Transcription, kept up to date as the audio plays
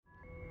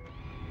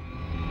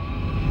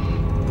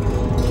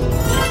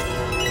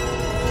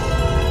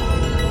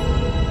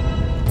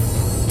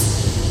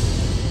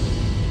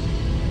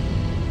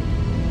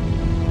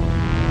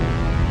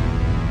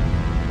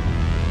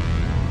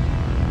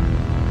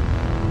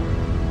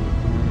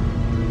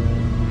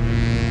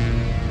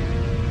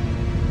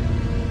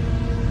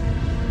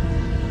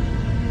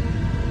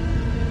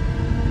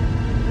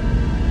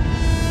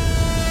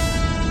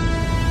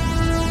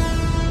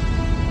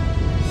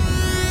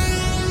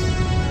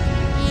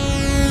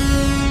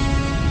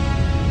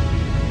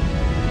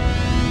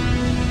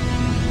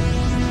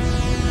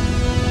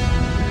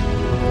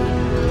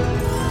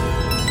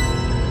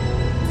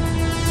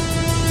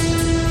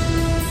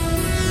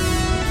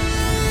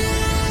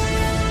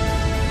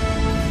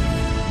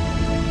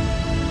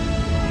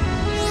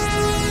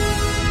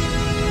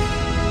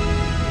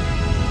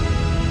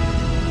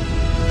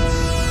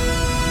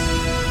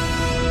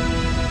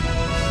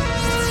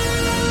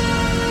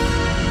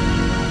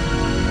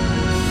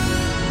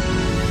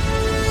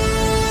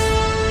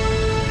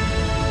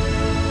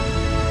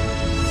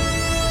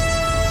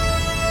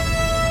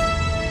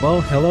Well,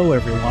 hello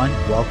everyone.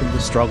 Welcome to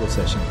Struggle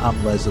Session.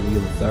 I'm Leslie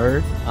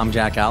III. I'm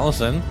Jack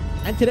Allison.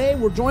 And today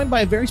we're joined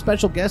by a very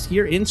special guest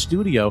here in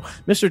studio,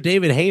 Mr.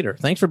 David Hayter.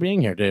 Thanks for being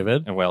here,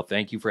 David. Well,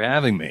 thank you for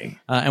having me.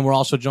 And we're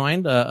also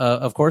joined,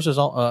 of course, as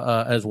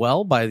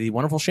well by the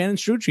wonderful Shannon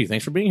Strucci.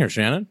 Thanks for being here,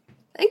 Shannon.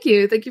 Thank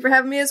you. Thank you for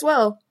having me as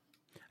well.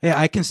 Yeah,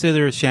 I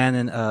consider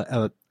Shannon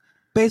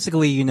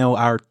basically,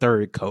 our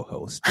third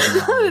co-host.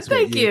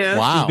 Thank you.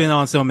 Wow. She's been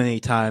on so many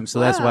times, so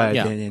that's why I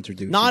didn't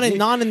introduce Not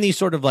you. in the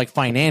sort of like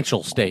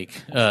financial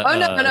stake. No,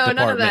 none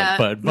of that.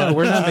 But No,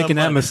 we're not making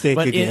that mistake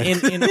but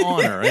again. in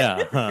honor,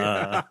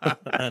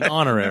 an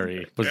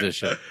honorary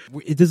position.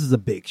 This is a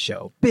big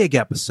show, big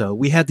episode.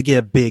 We had to get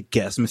a big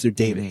guest, Mr.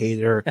 David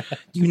Hayter.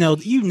 You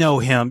know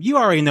him. You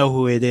already know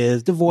who it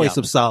is. The voice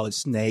of Solid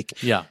Snake.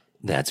 Yeah.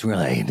 That's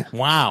right.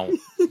 Wow.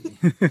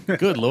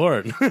 Good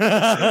Lord.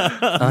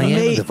 I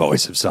am the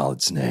voice of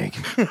Solid Snake.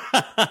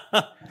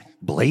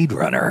 Blade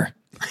Runner.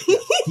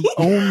 The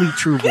only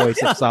true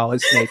voice of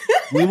Solid Snake.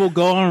 We will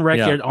go on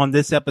record on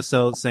this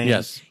episode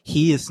saying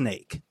he is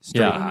Snake.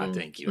 Straight up.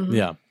 Thank you. Mm-hmm.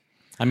 Yeah.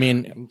 I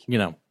mean,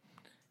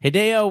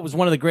 Hideo was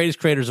one of the greatest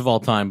creators of all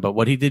time, but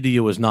what he did to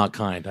you was not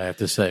kind, I have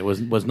to say.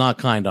 Was not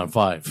kind on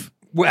 5.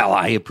 Well,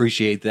 I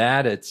appreciate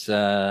that. It's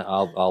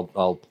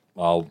I'll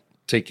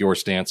take your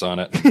stance on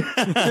it.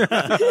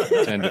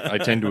 I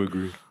tend to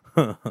agree.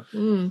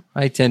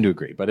 I tend to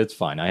agree, but it's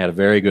fine. I had a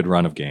very good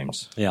run of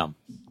games. Yeah.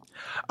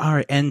 All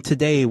right, and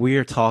today we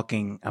are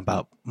talking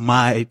about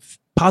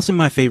possibly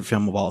my favorite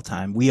film of all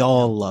time. We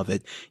all love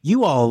it.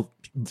 You all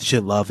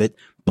should love it.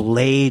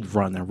 Blade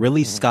Runner,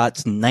 Ridley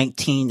Scott's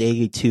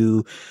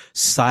 1982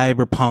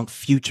 cyberpunk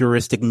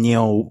futuristic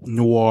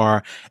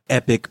neo-noir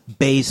epic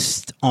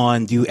based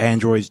on Do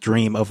Androids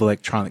Dream of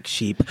Electronic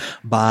Sheep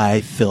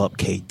by Philip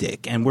K.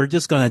 Dick. And we're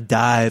just going to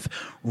dive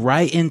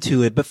right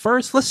into it. But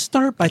first, let's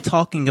start by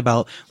talking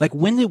about,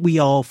 when did we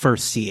all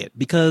first see it?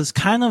 Because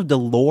kind of the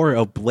lore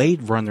of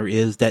Blade Runner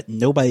is that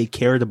nobody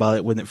cared about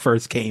it when it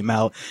first came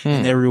out,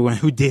 and everyone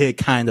who did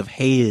kind of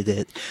hated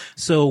it.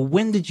 So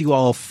when did you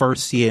all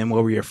first see it, and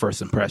what were your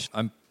first impressions?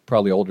 I'm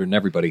probably older than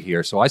everybody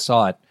here, so I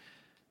saw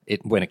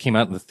it when it came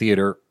out in the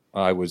theater.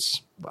 I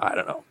was,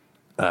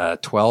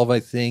 12, I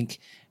think,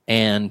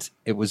 and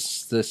it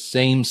was the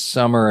same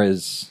summer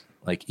as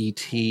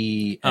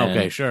E.T.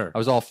 Okay, sure. I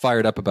was all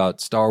fired up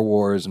about Star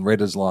Wars and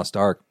Raiders of the Lost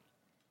Ark,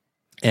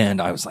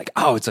 and I was like,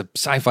 "Oh, it's a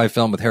sci-fi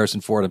film with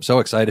Harrison Ford! I'm so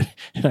excited!"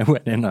 And I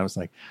went in, and I was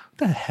like,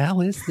 "What the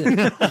hell is this?"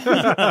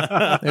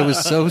 It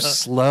was so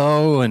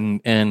slow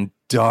and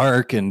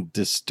dark and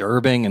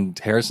disturbing, and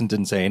Harrison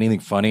didn't say anything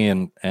funny,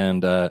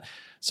 and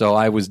so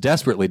I was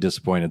desperately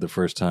disappointed the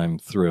first time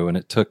through, and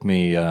it took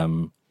me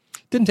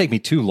didn't take me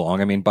too long.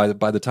 I mean, by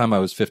the time I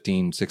was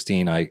 15,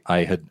 16, I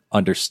had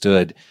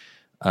understood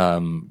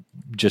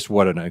just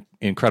what an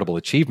incredible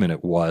achievement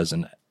it was,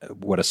 and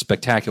what a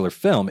spectacular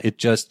film.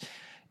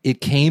 It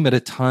came at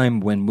a time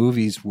when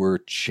movies were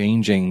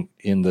changing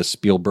in the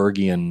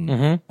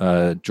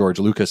Spielbergian, George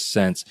Lucas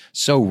sense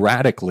so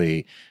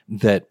radically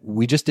that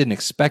we just didn't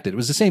expect it. It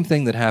was the same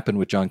thing that happened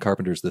with John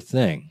Carpenter's The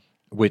Thing,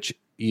 which,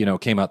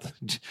 came out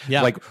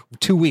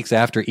 2 weeks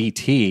after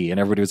E.T., and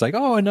everybody was like,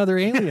 "Oh, another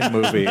alien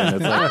movie." And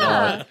it's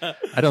like,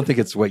 I don't think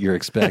it's what you're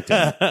expecting.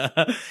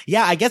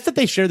 Yeah, I guess that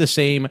they share the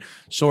same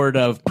sort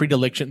of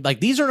predilection.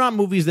 These are not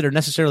movies that are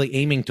necessarily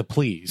aiming to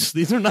please.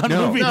 These are not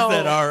movies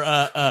that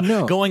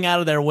are going out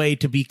of their way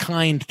to be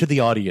kind to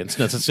the audience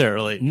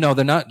necessarily. No,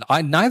 they're not.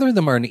 Neither of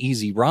them are an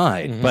easy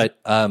ride. But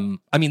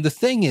The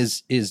Thing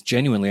is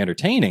genuinely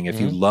entertaining if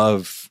you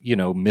love,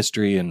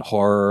 mystery and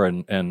horror,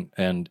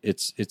 and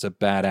it's a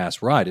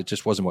badass ride. It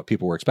just wasn't what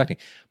people were expecting.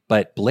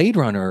 But Blade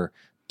Runner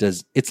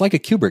it's like a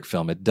Kubrick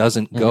film. It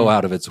doesn't go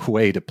out of its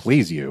way to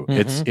please you.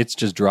 It's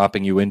just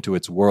dropping you into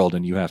its world,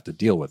 and you have to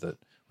deal with it,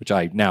 which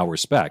I now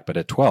respect. But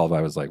at 12,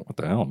 I was like, what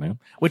the hell, man?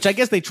 Which I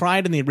guess they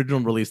tried in the original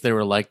release. They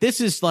were like, this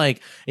is a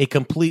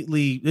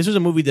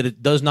movie that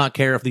it does not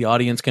care if the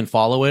audience can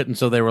follow it. And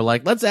so they were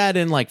like, let's add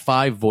in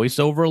 5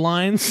 voiceover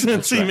lines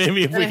and see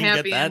maybe if we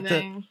can get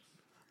that.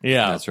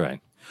 Yeah, that's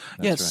right.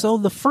 So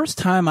the first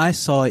time I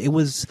saw it, it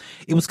was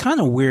kind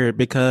of weird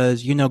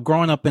because,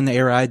 growing up in the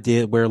era I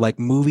did where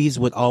movies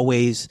would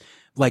always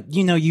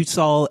you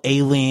saw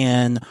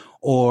Alien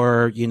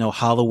or,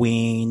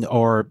 Halloween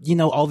or,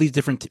 all these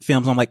different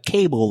films on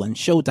cable and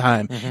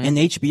Showtime and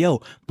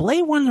HBO.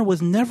 Blade Runner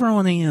was never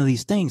on any of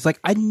these things.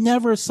 I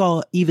never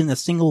saw even a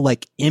single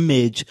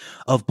image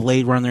of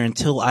Blade Runner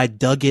until I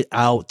dug it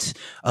out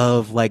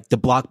of the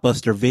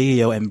Blockbuster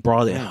video and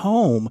brought it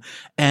home.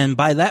 And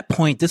by that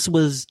point, this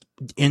was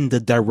in the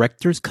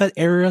director's cut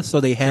era. So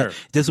they had,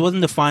 this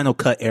wasn't the final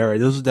cut era.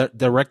 This was the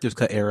director's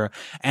cut era.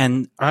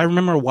 And I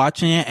remember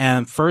watching it,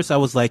 and first I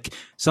was like,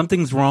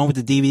 something's wrong with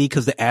the DVD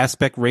because the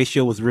aspect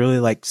ratio was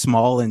really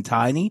small and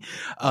tiny.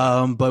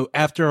 But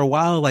after a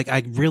while,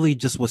 I really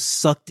just was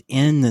sucked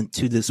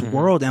into this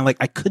world, and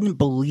I couldn't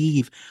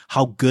believe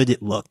how good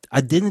it looked. I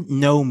didn't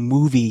know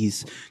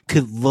movies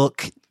could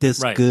look this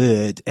Right.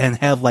 good and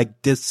have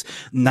like this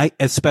night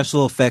as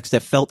special effects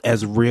that felt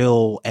as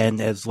real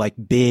and as like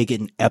big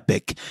and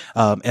epic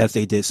as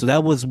they did. So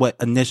that was what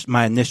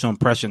my initial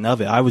impression of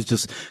it. I was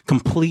just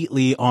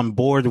completely on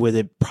board with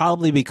it,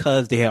 probably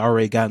because they had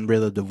already gotten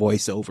rid of the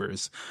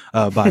voiceovers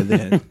by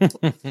then.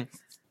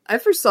 I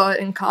first saw it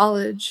in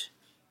college.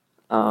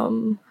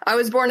 I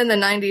was born in the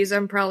 90s.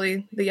 I'm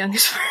probably the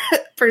youngest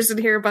person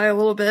here by a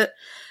little bit.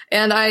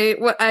 And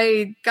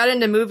I got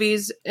into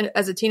movies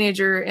as a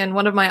teenager, and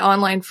one of my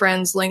online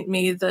friends linked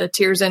me the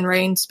Tears in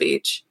Rain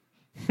speech.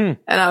 And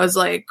I was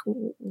like,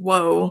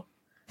 whoa,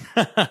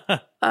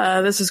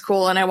 this is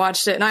cool. And I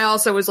watched it. And I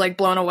also was like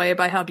blown away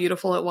by how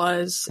beautiful it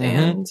was.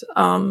 And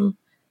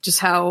just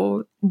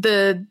how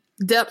the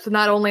depth,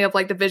 not only of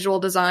like the visual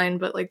design,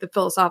 but like the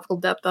philosophical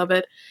depth of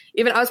it.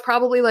 Even I was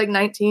probably like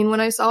 19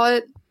 when I saw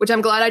it, which I'm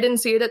glad I didn't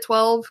see it at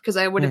 12, because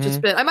I would have just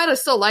been, I might have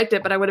still liked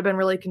it, but I would have been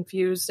really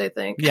confused, I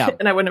think. Yeah.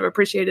 And I wouldn't have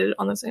appreciated it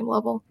on the same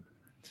level.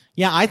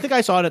 Yeah, I think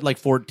I saw it at like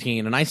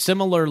 14, and I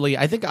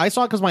think I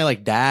saw it because my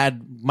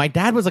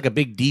dad was like a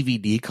big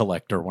DVD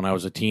collector when I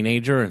was a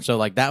teenager, and so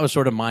like that was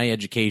sort of my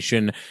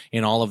education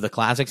in all of the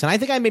classics. And I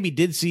think I maybe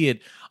did see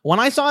it when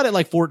I saw it at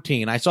like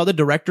 14. I saw the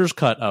director's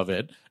cut of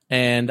it,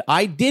 and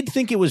I did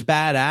think it was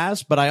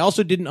badass, but I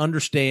also didn't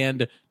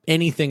understand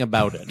anything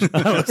about it.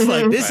 I was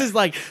like, this is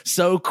like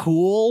so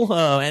cool,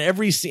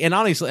 and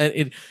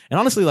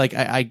honestly, like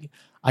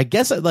I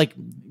guess like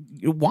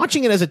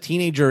watching it as a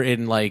teenager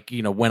in like,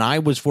 you know, when I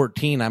was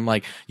 14, I'm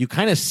like, you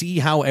kind of see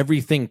how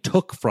everything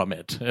took from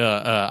it.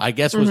 I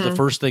guess was the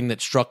first thing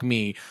that struck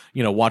me,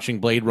 you know, watching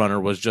Blade Runner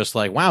was just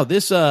like, wow,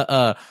 this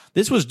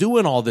was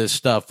doing all this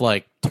stuff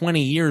like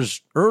 20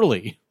 years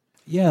early.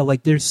 Yeah,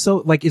 like there's so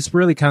like it's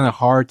really kind of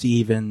hard to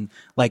even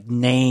like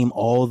name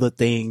all the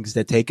things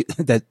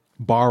that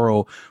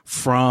borrow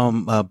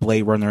from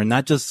Blade Runner, and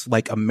not just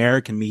like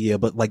American media,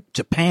 but like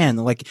Japan.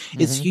 Like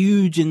it's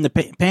huge in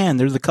Japan.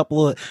 There's a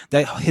couple of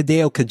that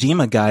Hideo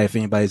Kojima guy, if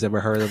anybody's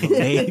ever heard of him,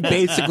 made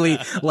basically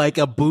like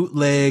a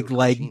bootleg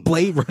like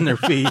Blade Runner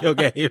video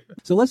game.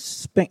 So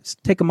let's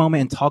take a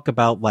moment and talk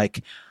about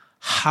like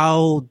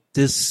how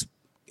this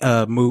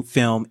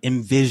film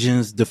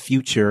envisions the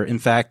future. In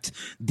fact,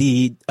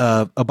 the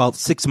about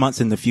 6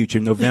 months in the future,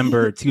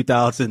 November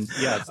 2000.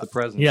 Yeah, it's the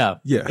present. Yeah.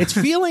 Yeah. It's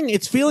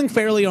feeling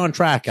fairly on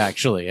track,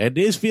 actually. It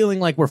is feeling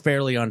like we're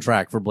fairly on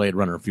track for Blade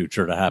Runner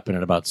Future to happen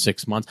in about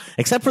 6 months,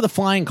 except for the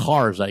flying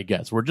cars, I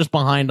guess. We're just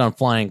behind on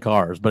flying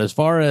cars. But as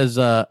far as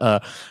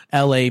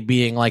LA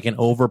being like an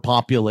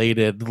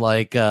overpopulated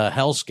like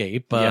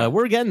hellscape,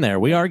 we're getting there.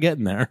 We are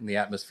getting there. And the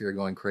atmosphere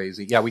going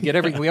crazy. Yeah,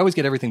 we always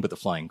get everything but the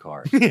flying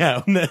cars.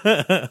 Yeah.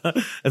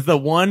 It's the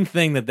one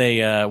thing that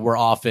they were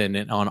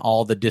often on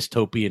all the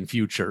dystopian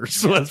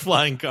futures was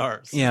flying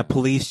cars. Yeah,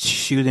 police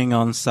shooting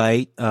on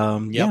sight.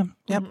 Yep.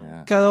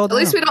 Yeah. At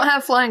least we don't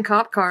have flying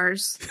cop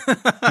cars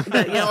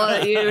that yell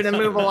at you to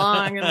move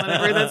along and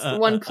whatever. That's the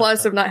one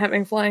plus of not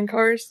having flying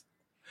cars.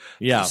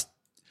 Yeah.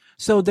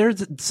 So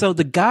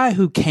the guy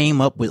who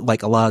came up with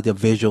like a lot of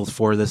the visuals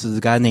for this is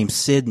a guy named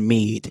Sid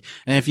Mead.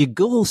 And if you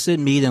Google Sid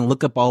Mead and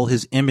look up all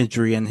his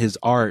imagery and his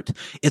art,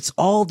 it's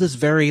all this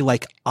very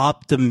like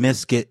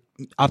optimistic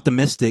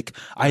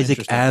Isaac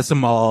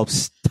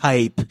Asimov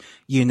type,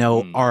 you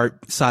know, art,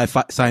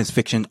 sci-fi, science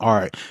fiction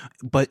art.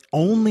 But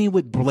only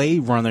with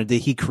Blade Runner did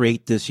he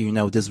create this, you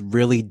know, this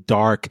really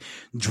dark,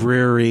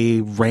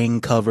 dreary,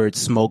 rain-covered,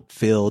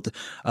 smoke-filled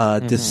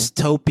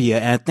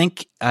dystopia. And I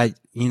think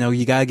you know,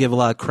 you gotta give a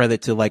lot of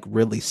credit to like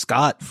Ridley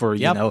Scott for,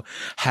 you know,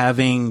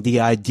 having the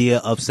idea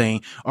of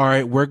saying, all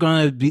right, we're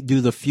going to do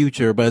the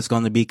future, but it's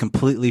going to be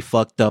completely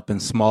fucked up and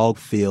smog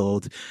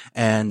filled.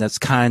 And that's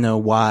kind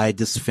of why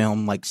this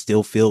film like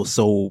still feels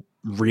so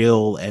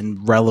real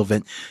and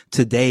relevant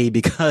today,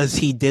 because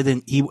he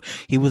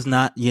was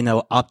not, you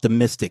know,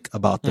 optimistic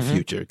about the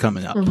future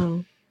coming up.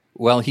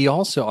 Well, I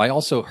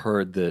also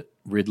heard that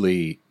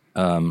Ridley,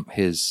 I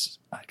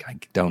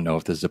don't know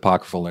if this is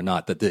apocryphal or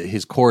not, that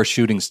his core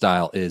shooting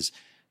style is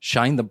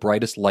shine the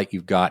brightest light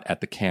you've got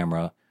at the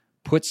camera,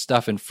 put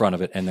stuff in front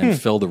of it, and then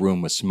fill the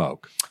room with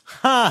smoke.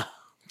 That's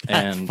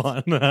and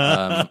fun.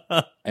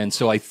 And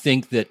so I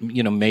think that,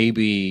 you know,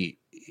 maybe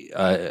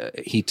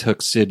he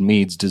took Sid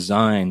Mead's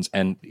designs,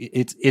 and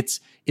it's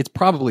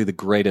probably the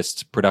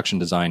greatest production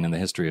design in the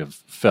history of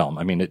film.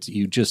 I mean,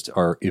 you just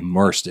are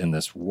immersed in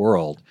this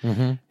world,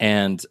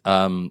 and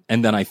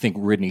then I think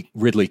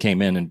Ridley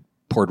came in and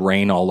poured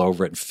rain all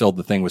over it and filled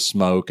the thing with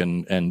smoke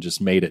and just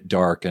made it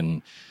dark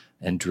and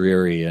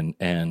dreary,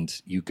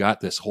 and you got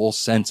this whole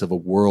sense of a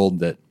world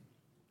that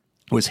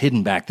was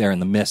hidden back there in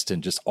the mist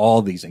and just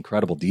all these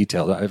incredible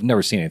details. I've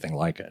never seen anything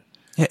like it.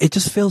 Yeah, it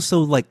just feels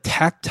so like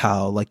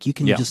tactile, like you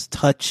can just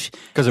touch,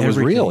 because it was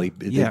everything. real.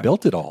 They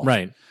built it all,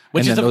 Right.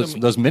 Which and is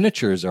those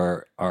miniatures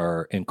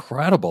are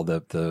incredible.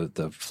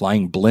 The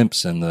flying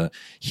blimps and the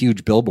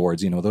huge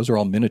billboards, you know, those are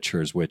all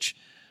miniatures. Which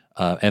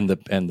and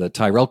the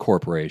Tyrell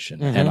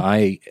Corporation. And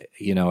I,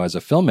 you know, as a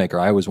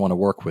filmmaker, I always want to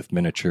work with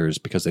miniatures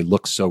because they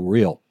look so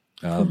real.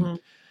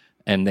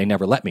 And they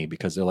never let me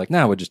because they're like,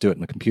 no, we'll just do it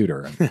in the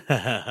computer.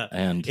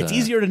 And it's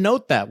easier to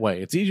note that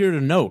way. It's easier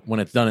to note when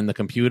it's done in the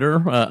computer.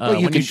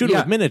 When you shoot it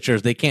with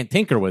miniatures, they can't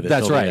tinker with it.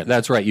 That's right.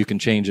 That's right. You can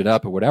change it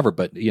up or whatever.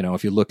 But,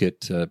 if you look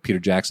at Peter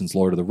Jackson's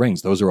Lord of the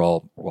Rings, those are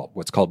all,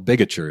 what's called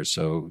bigatures.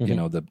 So,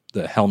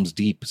 the Helm's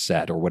Deep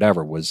set or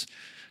whatever was,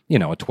 a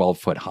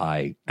 12-foot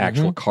high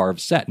actual carved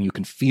set, and you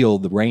can feel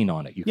the rain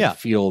on it. You can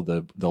feel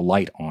the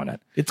light on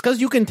it. It's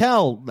because you can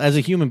tell as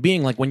a human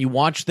being, like when you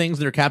watch things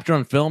that are captured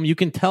on film, you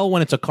can tell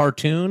when it's a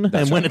cartoon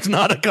when it's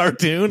not a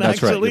cartoon.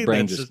 That's actually,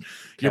 right.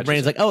 Your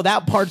brain's like, oh,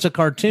 that part's a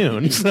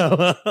cartoon. So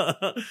that's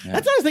what I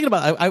was thinking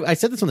about. I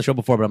said this on the show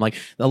before, but I'm like,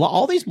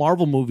 all these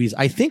Marvel movies,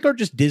 I think, are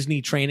just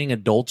Disney training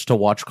adults to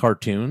watch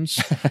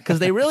cartoons because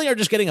they really are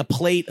just getting a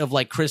plate of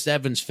like Chris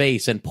Evans'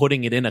 face and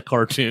putting it in a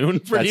cartoon,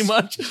 pretty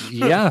much.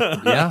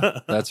 Yeah,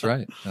 that's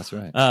right. That's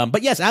right.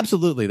 But yes,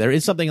 absolutely, there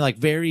is something like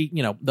very,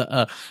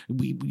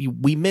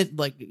 we meant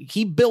like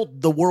he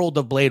built the world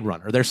of Blade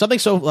Runner. There's something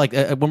so like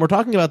when we're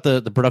talking about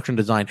the production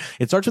design,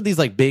 it starts with these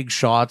like big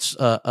shots,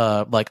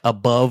 like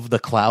above the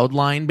cloud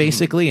line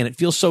basically, and it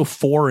feels so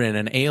foreign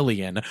and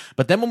alien.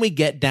 But then when we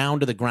get down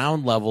to the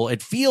ground level,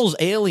 it feels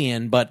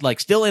alien, but like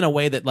still in a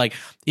way that like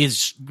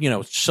is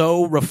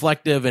so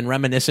reflective and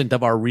reminiscent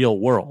of our real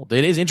world.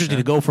 It is interesting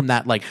to go from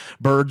that like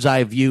bird's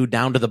eye view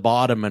down to the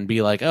bottom and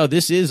be like, oh,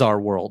 this is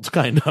our world,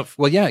 kind of.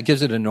 Well, yeah, it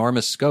gives it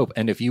enormous scope.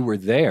 And if you were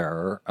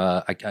there,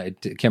 I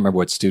can't remember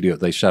what studio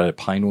they shot at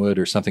Pinewood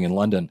or something in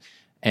London,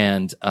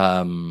 and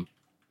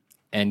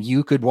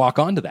you could walk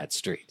onto that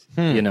street.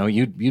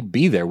 You'd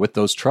be there with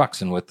those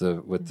trucks and with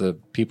the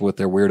people with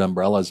their weird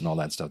umbrellas and all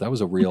that stuff. That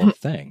was a real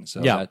thing.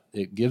 So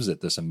it gives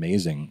it this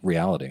amazing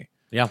reality.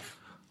 Yeah.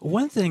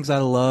 One of the things I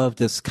love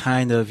that's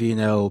kind of,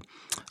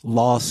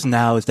 lost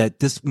now is that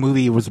this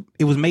movie was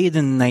made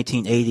in the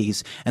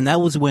 1980s, and that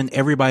was when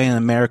everybody in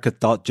America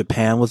thought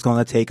Japan was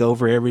going to take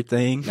over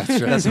everything. That's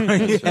right. That's why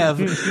you have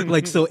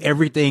like, so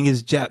everything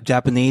is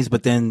Japanese,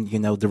 but then,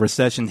 the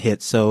recession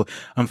hit. So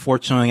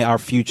unfortunately our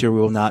future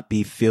will not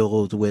be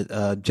filled with,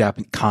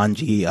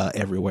 kanji,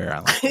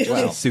 everywhere.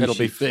 Well,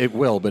 it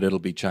will, but it'll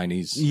be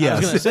Chinese. Yeah. I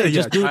was going to say,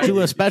 just do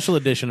a special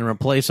edition and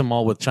replace them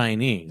all with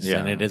Chinese,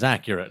 and it is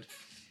accurate.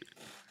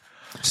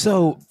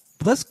 So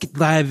let's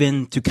dive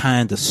into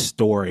kind of the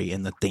story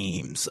and the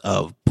themes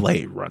of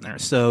Blade Runner.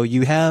 So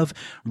you have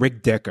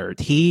Rick Deckard.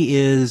 He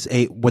is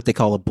what they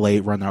call a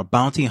Blade Runner, a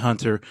bounty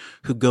hunter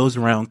who goes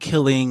around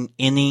killing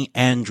any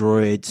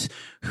androids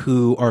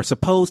who are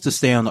supposed to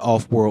stay on the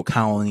off-world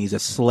colonies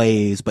as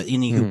slaves, but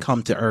any who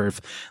come to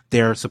Earth,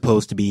 they're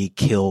supposed to be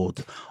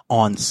killed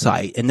on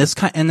sight. And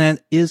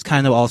that is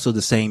kind of also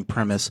the same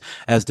premise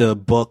as the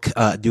book,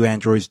 Do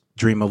Androids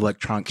Dream of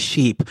Electronic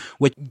Sheep,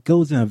 which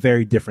goes in a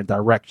very different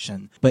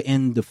direction. But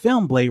in the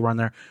film Blade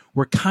Runner,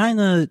 we're kind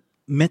of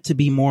meant to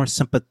be more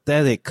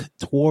sympathetic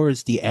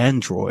towards the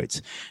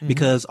androids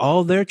because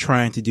all they're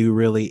trying to do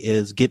really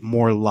is get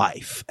more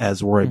life,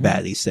 as Roy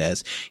Batty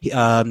says.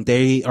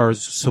 They are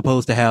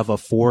supposed to have a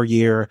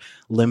 4-year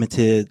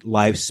limited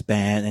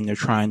lifespan, and they're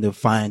trying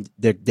to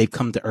they've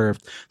come to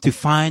Earth to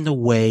find a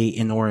way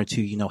in order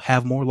to,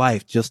 have more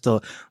life, just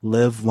to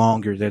live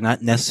longer. They're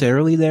not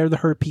necessarily there to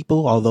hurt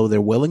people, although they're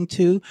willing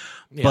to,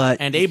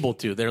 and able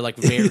to. They're like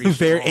very,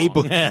 very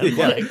able,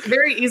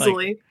 very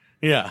easily.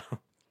 Yeah.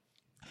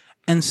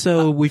 And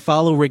so we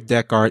follow Rick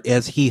Deckard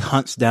as he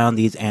hunts down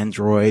these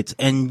androids.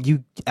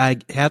 And I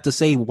have to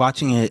say,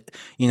 watching it,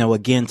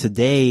 again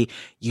today,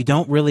 you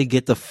don't really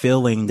get the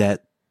feeling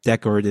that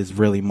Deckard is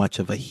really much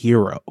of a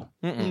hero.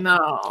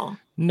 No,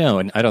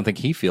 and I don't think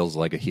he feels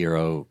like a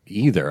hero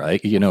either.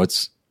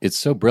 It's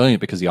so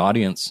brilliant because the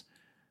audience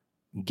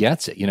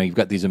gets it. You've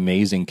got these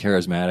amazing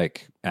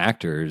charismatic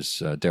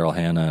actors, Daryl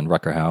Hannah and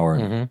Rutger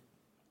Hauer,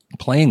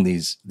 playing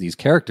these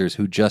characters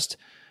who just,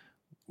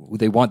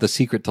 they want the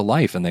secret to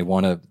life, and they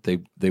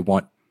don't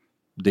want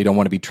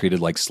to be treated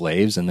like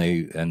slaves, and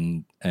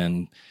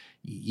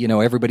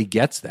everybody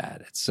gets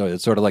that. It's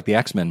sort of like the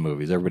X-Men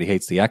movies. Everybody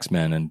hates the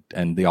X-Men,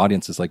 and the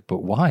audience is like,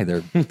 but why?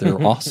 They're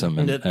awesome,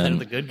 and they're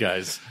the good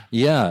guys.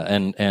 Yeah,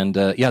 and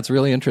it's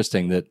really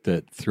interesting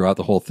that throughout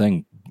the whole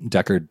thing,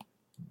 Deckard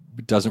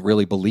doesn't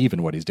really believe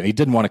in what he's doing. He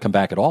didn't want to come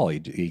back at all. He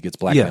gets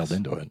blackmailed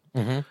into it.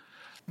 Mm-hmm.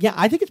 Yeah,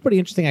 I think it's pretty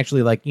interesting,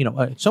 actually. Like,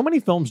 so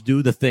many films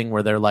do the thing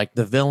where they're like,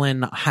 the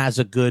villain has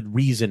a good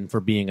reason for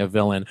being a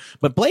villain,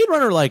 but Blade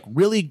Runner like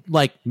really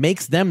like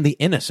makes them the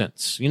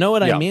innocents. You know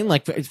what I mean?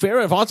 Like,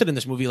 Farrah Fawcett in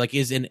this movie like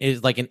is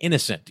like an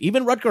innocent.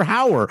 Even Rutger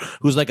Hauer,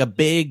 who's like a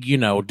big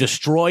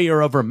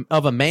destroyer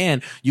of a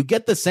man, you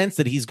get the sense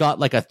that he's got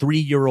like a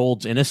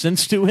 3-year-old's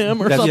innocence to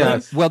him or something. Yeah.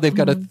 Well, they've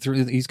got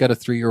he's got a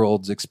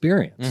 3-year-old's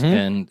experience,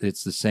 and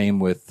it's the same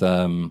with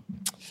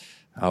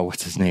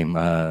what's his name,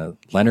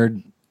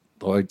 Leonard.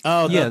 Lloyd.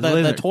 Oh,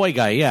 the toy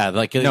guy, yeah.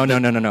 Like no.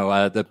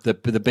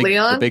 The big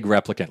Leon? The big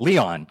replicant,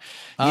 Leon.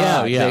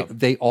 Yeah.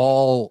 They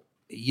all,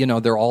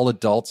 they're all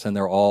adults, and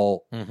they're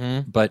all.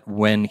 But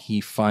when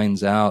he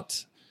finds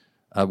out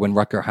when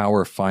Rutger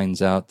Hauer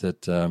finds out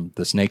that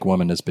the Snake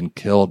Woman has been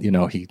killed,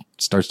 he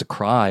starts to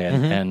cry,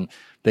 and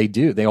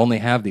they only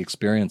have the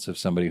experience of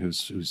somebody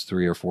who's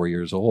 3 or 4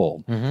 years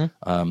old.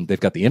 They've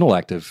got the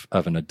intellect of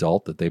an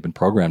adult that they've been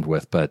programmed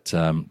with, but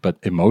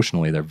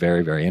emotionally they're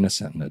very, very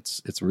innocent, and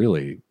it's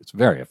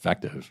very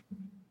effective.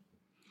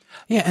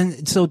 Yeah,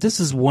 and so this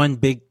is one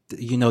big,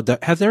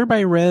 has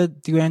everybody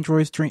read Do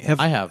Androids Dream?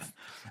 I have.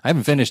 I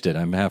haven't finished it.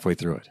 I'm halfway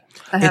through it.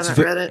 I haven't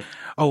read it.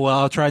 Oh, well,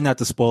 I'll try not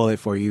to spoil it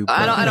for you.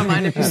 I don't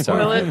mind if you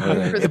spoil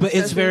it. But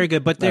it's very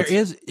good. But there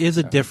is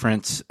a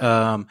difference.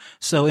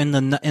 So in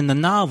the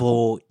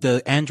novel,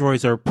 the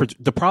androids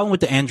the problem with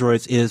the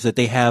androids is that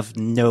they have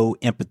no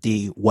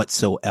empathy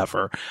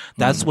whatsoever.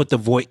 That's what the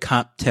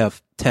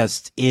Voight-Kampff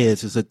test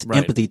is an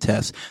empathy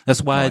test.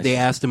 That's why they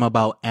asked him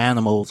about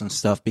animals and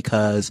stuff,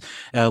 because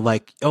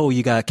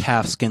you got a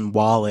calfskin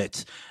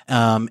wallet,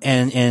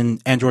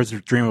 and Androids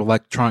Dream of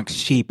Electronic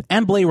Sheep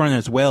and Blade Runner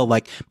as well.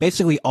 Like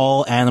basically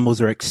all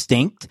animals are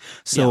extinct.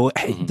 So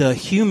the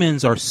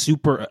humans are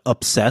super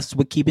obsessed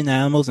with keeping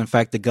animals. In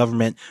fact, the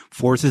government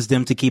forces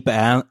them to keep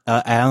an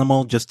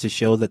animal just to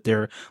show that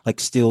they're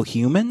like still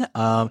human.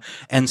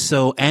 And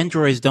so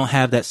androids don't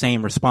have that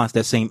same response,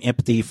 that same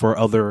empathy for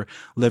other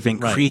living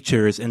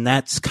creatures. And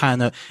that's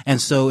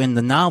and so in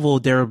the novel,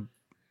 they're,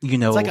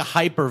 it's like a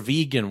hyper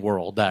vegan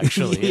world,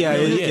 actually. Yeah,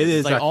 it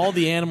is. Like all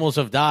the animals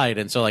have died,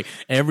 and so like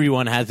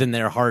everyone has in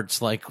their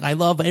hearts, like, I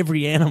love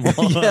every animal.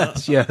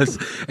 yes.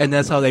 And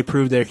that's how they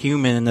prove they're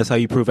human, and that's how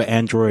you prove an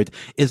android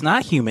is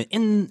not human.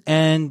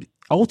 And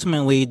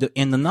ultimately,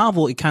 in the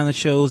novel, it kind of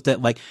shows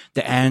that like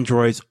the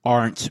androids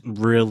aren't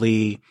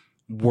really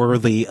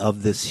worthy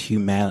of this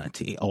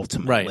humanity.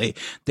 Ultimately,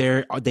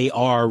 they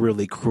are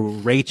really cruel.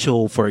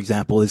 Rachel, for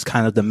example, is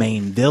kind of the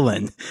main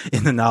villain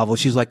in the novel.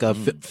 She's like a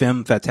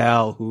femme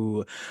fatale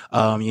who,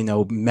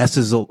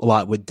 messes a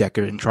lot with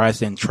Deckard and tries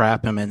to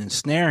entrap him and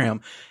ensnare him.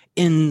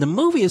 In the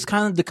movie, it's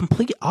kind of the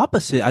complete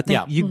opposite. I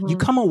think you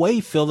come away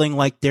feeling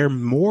like they're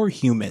more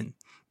human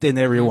than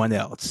everyone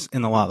else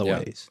in a lot of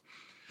ways.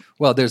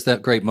 Well, there's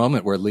that great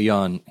moment where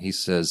Leon, he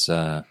says,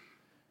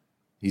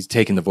 he's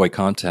taking the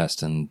Voight-Kampff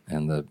test, and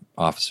the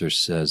officer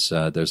says,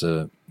 there's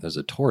a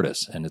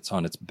tortoise, and it's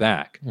on its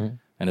back, and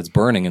it's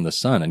burning in the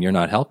sun, and you're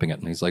not helping it.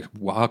 And he's like,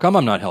 well, how come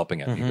I'm not helping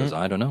it? He goes,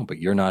 I don't know, but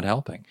you're not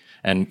helping.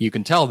 And you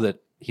can tell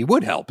that he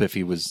would help if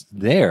he was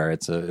there.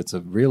 It's a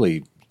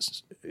really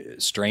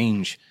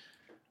strange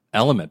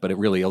element, but it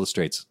really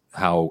illustrates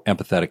how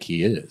empathetic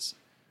he is.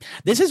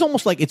 This is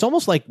almost like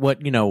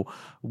what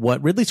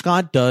Ridley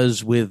Scott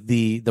does with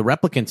the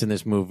replicants in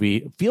this movie.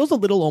 It feels a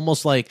little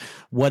almost like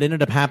what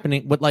ended up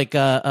happening, what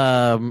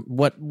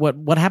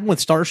happened with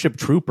Starship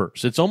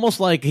Troopers. It's almost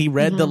like he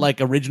read the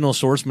like original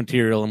source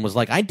material and was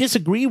like, I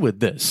disagree with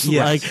this.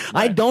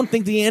 I don't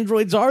think the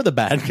androids are the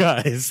bad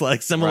guys.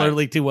 Like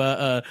similarly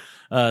to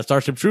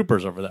Starship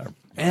Troopers over there.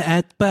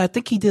 But I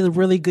think he did a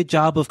really good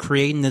job of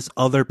creating this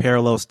other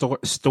parallel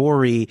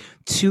story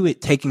to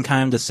it, taking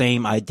kind of the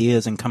same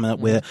ideas and coming up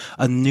with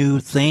a new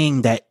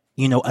thing that,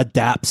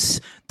 adapts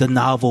the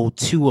novel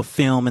to a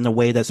film in a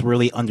way that's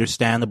really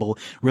understandable,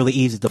 really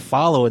easy to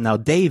follow. And now,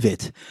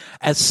 David,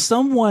 as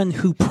someone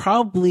who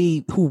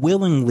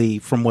willingly,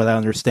 from what I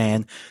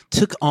understand,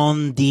 took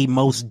on the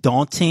most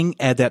daunting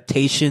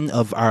adaptation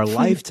of our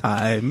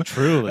lifetime,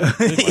 truly,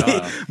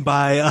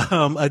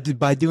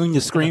 by doing the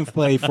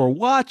screenplay for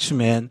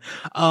Watchmen,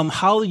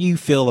 how do you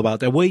feel about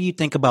that? What do you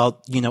think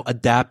about,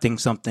 adapting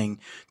something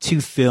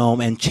to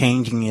film and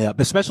changing it up,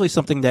 especially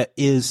something that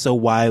is so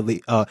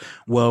widely,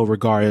 well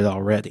regarded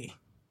already?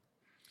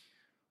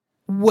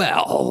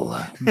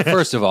 Well,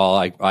 first of all,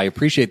 I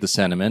appreciate the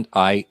sentiment.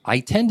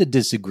 I tend to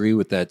disagree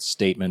with that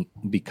statement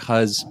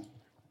because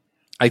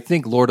I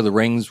think Lord of the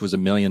Rings was a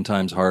million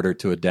times harder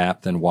to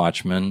adapt than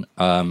Watchmen.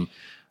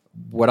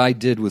 What I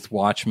did with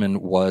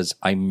Watchmen was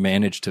I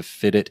managed to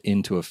fit it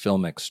into a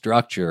filmic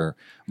structure,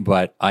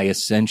 but I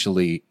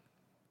essentially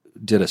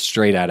did a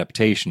straight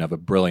adaptation of a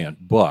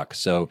brilliant book.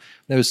 So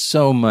there was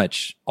so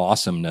much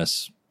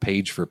awesomeness,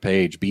 page for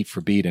page, beat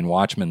for beat in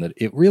Watchmen that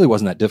it really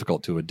wasn't that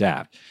difficult to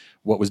adapt.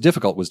 What was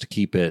difficult was to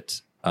keep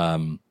it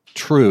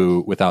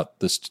true without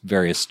the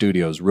various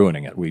studios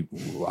ruining it.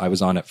 I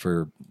was on it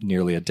for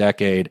nearly a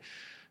decade,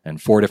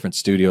 and 4 different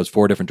studios,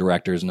 4 different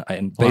directors,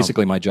 and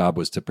basically my job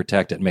was to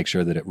protect it and make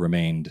sure that it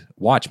remained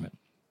Watchmen.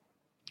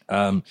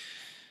 But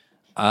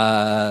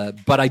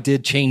I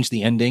did change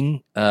the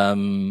ending,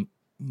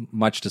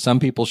 much to some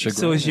people's chagrin.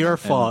 So it's your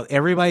fault.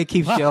 Everybody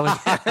keeps yelling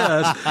at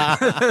us.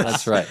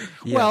 That's right.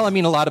 Yeah. Well,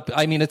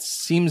 it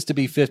seems to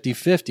be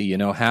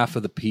 50-50. Half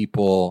of the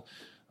people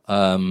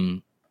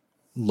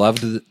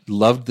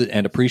loved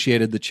and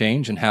appreciated the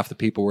change, and half the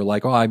people were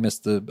like, "Oh, I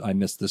missed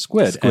the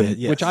squid,"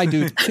 yes. Which I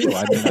do too.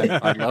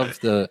 I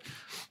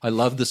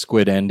love the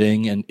squid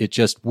ending, and it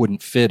just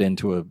wouldn't fit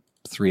into a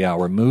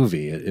 3-hour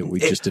movie. We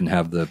just didn't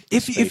have the.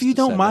 If you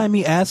don't mind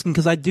me asking,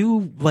 because I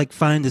do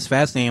find this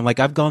fascinating. Like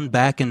I've gone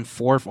back and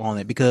forth on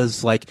it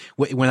because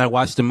when I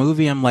watch the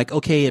movie, I'm like,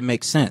 okay, it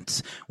makes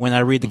sense. When I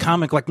read the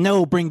comic,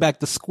 no, bring back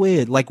the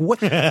squid. Like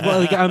what?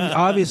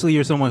 Obviously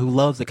you're someone who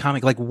loves the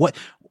comic. Like what?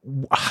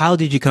 how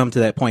did you come to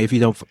that point, if you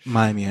don't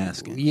mind me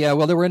asking? Yeah,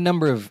 well, there were a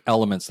number of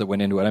elements that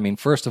went into it. I mean,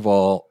 first of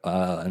all,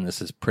 and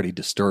this is pretty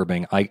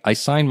disturbing, I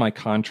signed my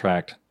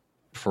contract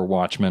for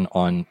Watchmen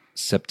on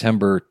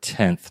September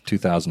 10th,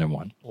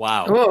 2001.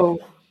 Wow. Whoa.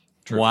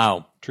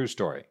 Wow. True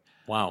story.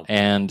 Wow.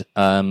 And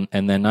then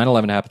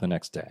 9/11 happened the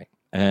next day.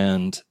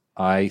 And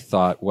I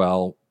thought,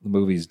 well, the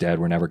movie's dead.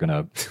 We're never going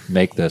to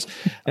make this.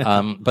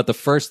 But the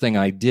first thing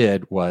I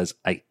did was,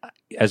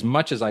 as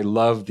much as I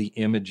love the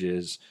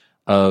images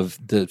of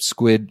the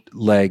squid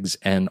legs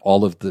and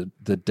all of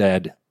the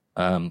dead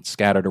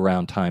scattered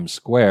around Times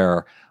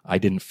Square, I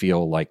didn't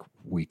feel like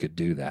we could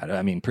do that.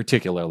 I mean,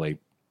 particularly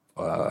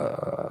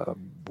at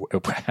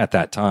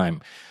that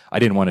time, I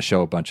didn't want to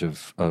show a bunch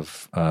of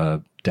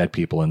dead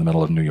people in the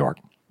middle of New York.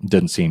 It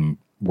didn't seem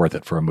worth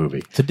it for a movie.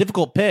 It's a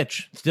difficult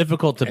pitch. It's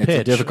difficult to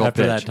pitch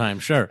after that time,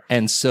 sure.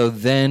 And so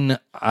then,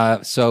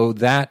 so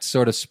that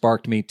sort of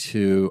sparked me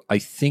to, I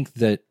think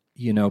that,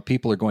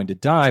 people are going to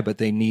die, but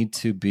they need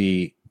to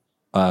be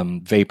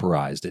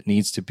vaporized. It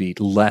needs to be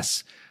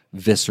less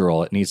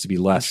visceral. It needs to be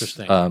less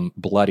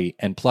bloody.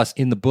 And plus,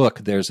 in the book,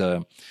 there's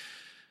a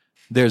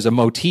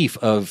motif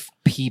of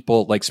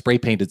people like spray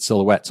painted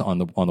silhouettes on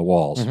the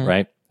walls,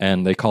 right?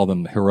 And they call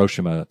them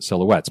Hiroshima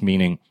silhouettes,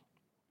 meaning,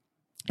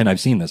 and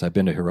I've seen this, I've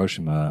been to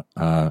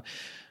Hiroshima,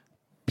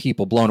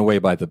 people blown away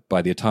by the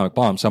atomic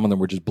bomb. Some of them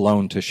were just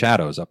blown to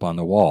shadows up on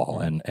the wall,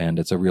 and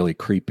it's a really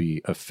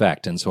creepy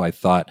effect. And so I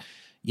thought,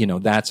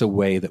 that's a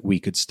way that we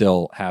could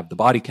still have the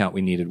body count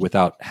we needed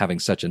without having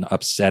such an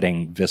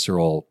upsetting,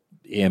 visceral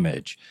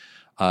image.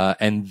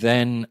 And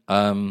then,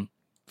 Darren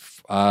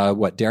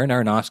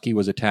Aronofsky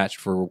was attached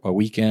for a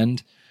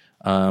weekend,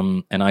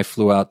 and I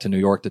flew out to New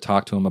York to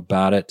talk to him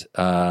about it.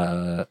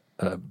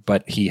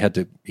 But he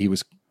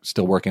was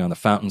still working on The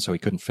Fountain, so he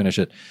couldn't finish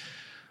it.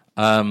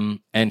 And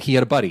he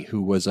had a buddy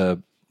who was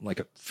like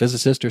a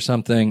physicist or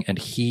something, and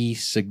he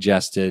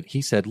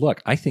said,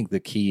 look, I think the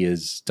key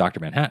is Dr.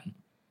 Manhattan.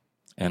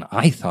 And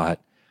I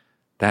thought,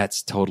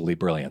 that's totally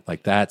brilliant.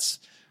 Like that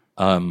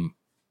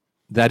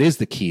is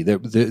the key.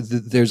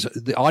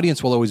 The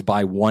audience will always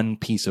buy one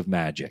piece of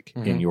magic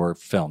in your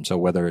film. So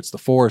whether it's the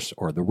Force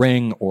or the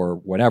Ring or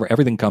whatever,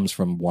 everything comes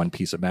from one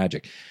piece of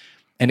magic.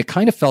 And it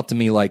kind of felt to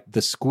me like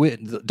the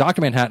squid,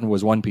 Dr. Manhattan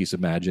was one piece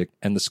of magic,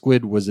 and the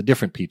squid was a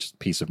different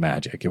piece of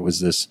magic. It was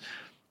this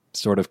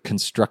sort of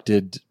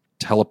constructed,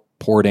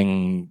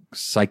 teleporting,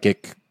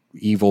 psychic,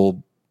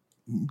 evil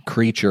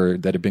creature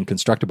that had been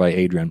constructed by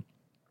Adrian.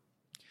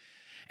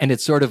 And it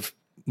sort of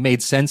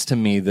made sense to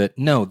me that,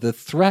 no, the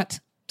threat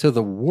to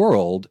the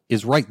world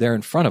is right there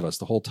in front of us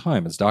the whole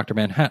time. It's Dr.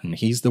 Manhattan.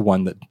 He's the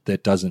one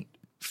that doesn't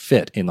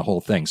fit in the whole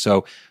thing.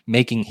 So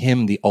making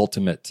him the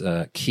ultimate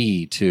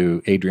key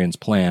to Adrian's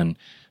plan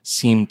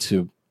seemed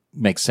to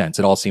make sense.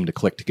 It all seemed to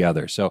click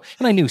together. So,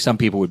 and I knew some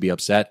people would be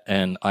upset,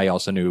 and I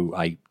also knew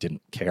I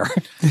didn't care.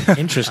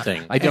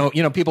 Interesting. I don't,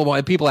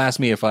 people ask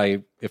me if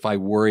I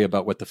worry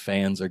about what the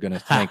fans are going to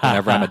think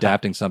whenever I'm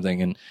adapting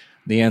something, and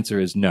the answer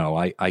is no.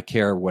 I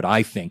care what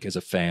I think as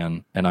a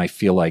fan, and I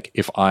feel like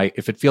if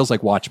it feels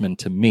like Watchmen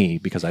to me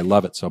because I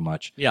love it so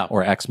much,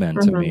 or X-Men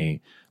to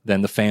me,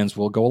 then the fans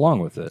will go along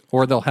with it,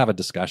 or they'll have a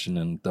discussion,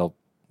 and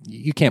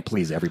you can't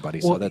please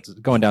everybody. So that's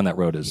going down that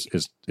road is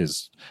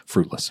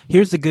fruitless.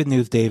 Here's the good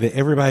news, David.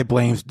 Everybody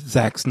blames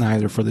Zack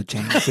Snyder for the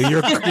change, so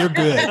you're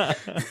good.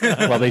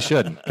 Well, they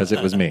shouldn't, because it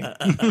was me.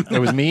 It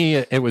was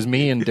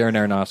me and Darren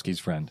Aronofsky's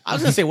friend. I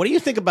was going to say, what do you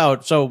think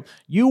about, so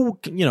you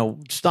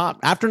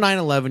stop after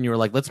 9/11, you were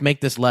like, let's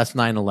make this less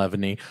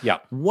 9/11-y. Yeah.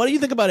 What do you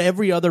think about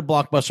every other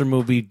blockbuster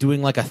movie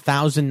doing like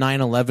 1,000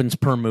 9/11s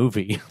per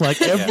movie?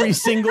 Like every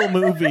single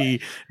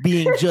movie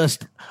being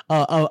just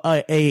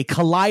a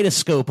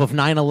kaleidoscope of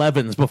 9/11s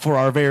before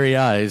our very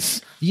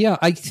eyes. Yeah,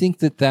 I think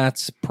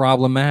that's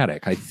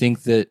problematic. I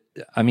think that,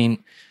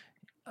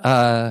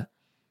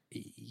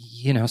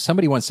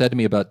 somebody once said to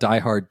me about Die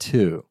Hard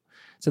 2.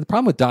 So the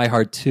problem with Die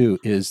Hard 2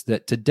 is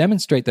that to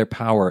demonstrate their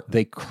power,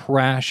 they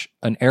crash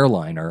an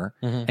airliner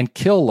and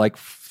kill like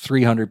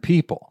 300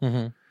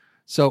 people.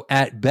 So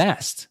at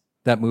best,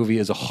 that movie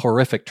is a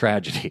horrific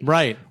tragedy.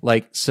 Right.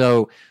 Like,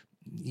 so...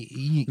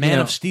 Man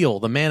of Steel,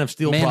 the Man of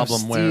Steel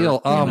problem. Where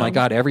my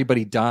God,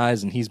 everybody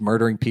dies and he's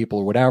murdering people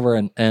or whatever,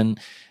 and I'm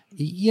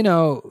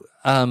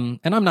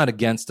not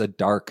against a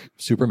dark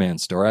Superman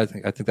story. I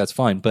think that's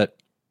fine, but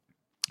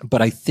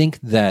I think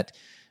that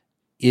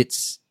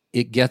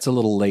it gets a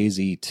little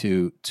lazy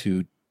to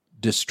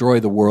destroy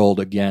the world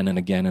again and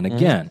again and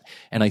again,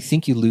 and I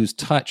think you lose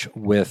touch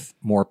with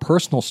more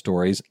personal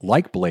stories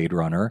like Blade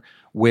Runner,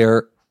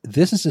 where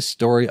this is a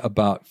story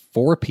about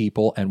 4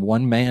 people and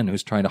 1 man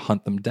who's trying to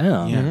hunt them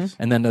down.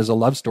 And then there's a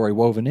love story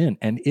woven in,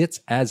 and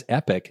it's as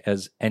epic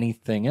as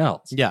anything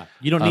else. Yeah.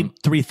 You don't need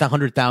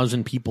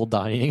 300,000 people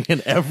dying and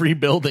every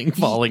building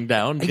falling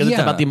down, because it's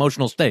about the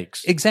emotional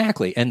stakes.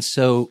 Exactly. And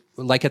so,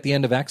 like at the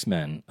end of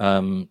X-Men,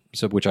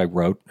 which I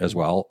wrote as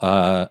well.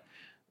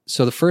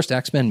 So the first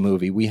X-Men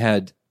movie, we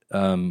had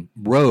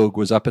Rogue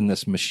was up in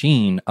this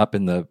machine up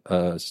in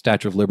the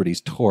Statue of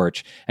Liberty's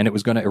torch, and it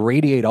was going to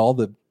irradiate all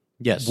the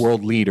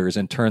world leaders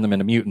and turn them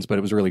into mutants, but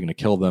it was really going to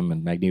kill them,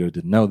 and Magneto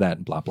didn't know that,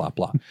 and blah, blah,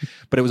 blah.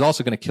 But it was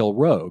also going to kill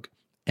Rogue.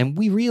 And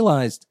we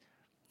realized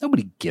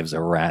nobody gives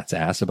a rat's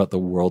ass about the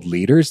world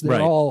leaders.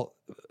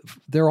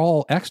 They're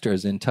all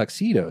extras in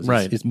tuxedos.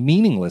 Right. It's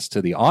meaningless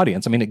to the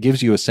audience. I mean, it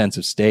gives you a sense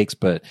of stakes,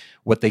 but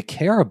what they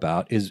care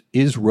about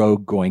is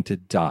Rogue going to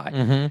die?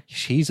 Mm-hmm.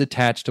 She's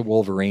attached to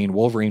Wolverine.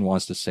 Wolverine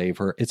wants to save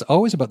her. It's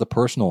always about the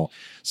personal.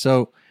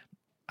 So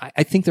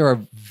I think there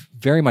are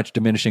very much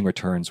diminishing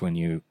returns when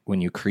you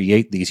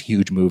create these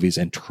huge movies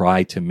and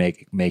try to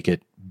make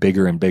it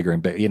bigger and bigger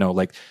and bigger. You know,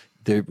 like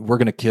we're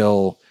going to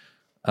kill,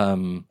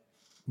 you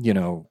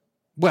know.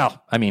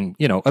 Well, I mean,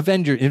 you know,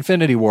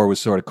 Infinity War was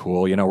sort of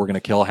cool. You know, we're going to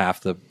kill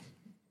half the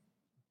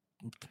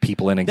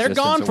people in existence.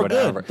 They're gone or for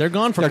whatever. good. They're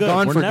gone for good.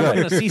 We're never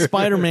going to see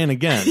Spider-Man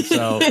again.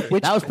 So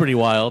that was pretty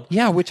wild.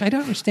 Yeah, which I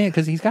don't understand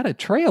because he's got a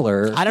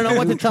trailer. I don't know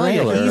what to tell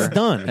you. He's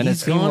done. And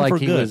He's it seemed gone like for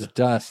he good. was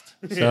dust.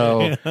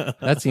 So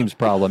that seems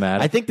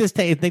problematic. I think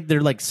I think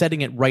they're like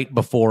setting it right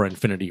before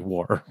Infinity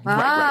War.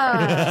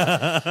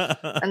 Another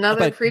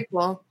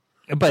prequel.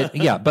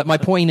 But my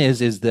point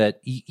is that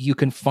you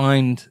can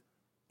find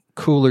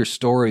cooler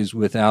stories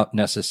without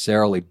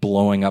necessarily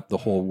blowing up the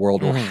whole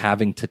world or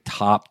having to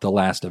top the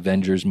last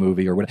Avengers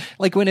movie or whatever.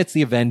 Like when it's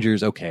the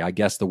Avengers, okay, I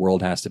guess the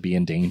world has to be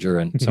in danger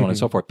and so on and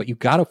so forth, but you've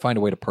got to find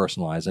a way to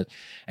personalize it.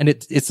 And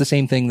it's the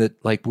same thing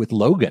that like with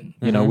Logan,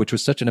 you know, which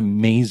was such an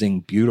amazing,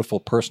 beautiful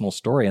personal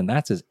story. And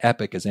that's as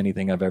epic as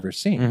anything I've ever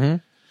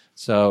seen.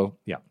 So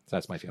yeah,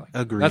 that's my feeling.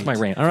 Agreed. That's my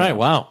rant. All right.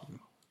 Wow.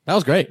 That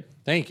was great.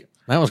 Thank you.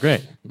 That was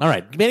great. All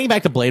right. Getting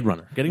back to Blade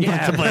Runner. Getting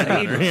back to Blade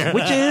Runner.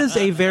 Which is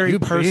a very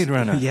Blade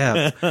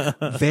Runner.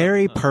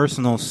 very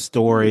personal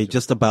story,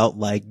 just about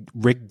like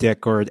Rick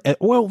Deckard.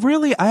 Well,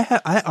 really,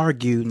 I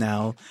argue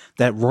now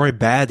that Roy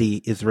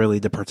Batty is really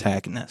the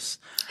protagonist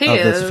of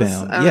this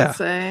film. I would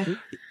say.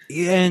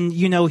 And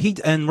you know,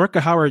 and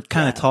Rutger Hauer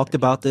kind of talked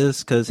about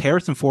this because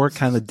Harrison Ford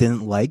kind of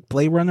didn't like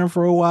Blade Runner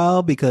for a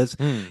while because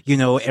you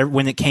know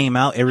when it came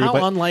out, everybody.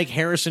 How unlike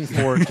Harrison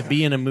Ford to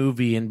be in a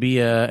movie and be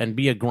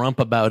a grump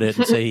about it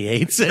and say he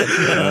hates it.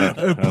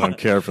 I don't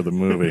care for the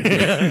movie.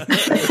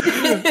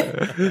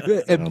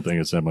 I don't think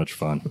it's that much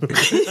fun.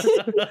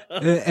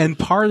 And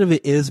part of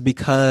it is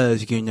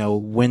because, you know,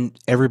 when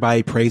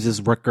everybody praises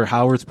Rutger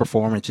Hauer's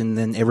performance and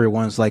then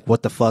everyone's like,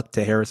 what the fuck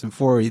to Harrison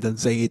Ford? He doesn't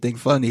say anything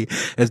funny,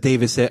 as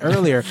David said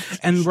earlier.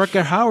 And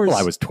Rutger Hauer's... Well,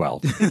 I was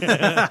 12.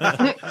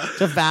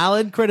 It's a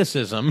valid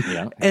criticism.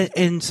 Yeah.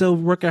 And so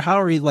Rutger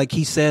Hauer, like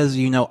he says,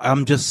 you know,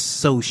 I'm just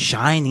so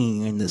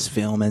shiny in this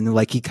film. And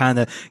like he kind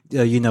of,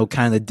 you know,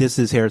 kind of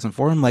disses Harrison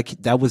Ford. Like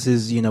that was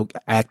his, you know,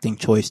 acting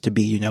choice to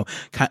be, you know,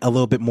 a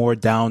little bit more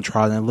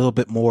downtrodden, a little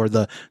bit more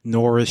the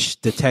Norrish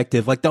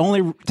detective. Like the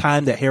only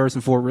time that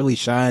Harrison Ford really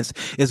shines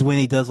is when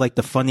he does like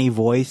the funny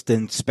voiced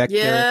Inspector.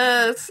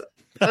 Yes.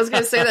 I was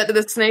going to say that to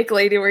the Snake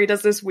Lady where he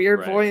does this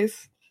weird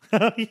voice.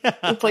 He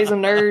plays a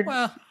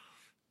nerd.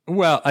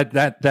 Well,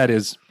 that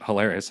is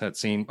hilarious. That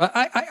scene.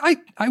 I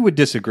would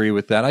disagree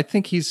with that. I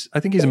think he's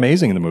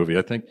amazing in the movie.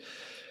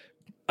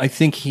 I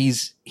think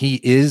he's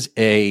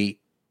the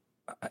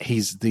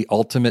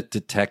ultimate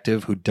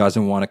detective who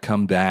doesn't want to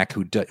come back,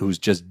 who's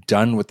just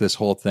done with this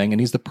whole thing, and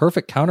he's the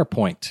perfect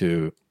counterpoint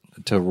to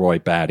Roy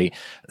Batty.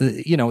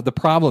 You know, the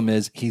problem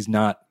is it's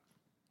not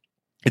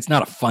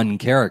a fun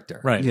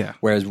character. Right. Yeah.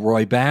 Whereas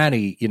Roy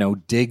Batty, you know,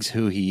 digs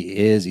who he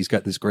is. He's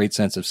got this great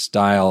sense of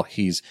style.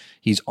 He's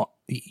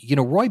you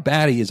know, Roy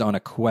Batty is on a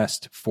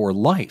quest for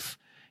life.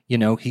 You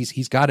know,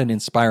 he's got an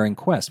inspiring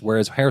quest,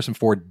 whereas Harrison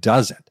Ford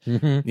doesn't.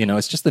 You know,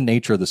 it's just the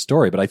nature of the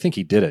story, but I think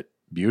he did it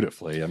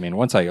beautifully. I mean,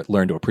 once I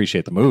learned to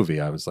appreciate the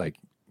movie, I was like,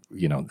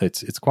 you know,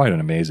 it's quite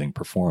an amazing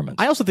performance.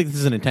 I also think this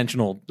is an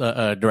intentional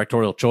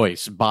directorial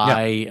choice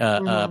by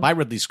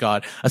Ridley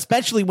Scott,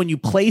 especially when you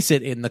place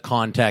it in the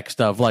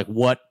context of like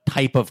what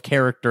type of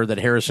character that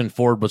Harrison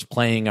Ford was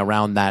playing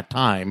around that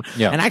time.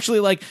 Yeah. And actually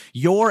like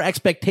your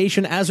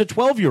expectation as a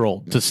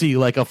 12-year-old to see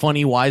like a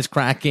funny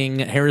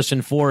wisecracking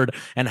Harrison Ford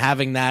and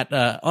having that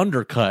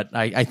undercut,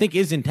 I think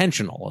is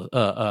intentional,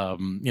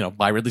 you know,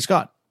 by Ridley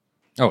Scott.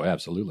 Oh,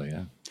 absolutely.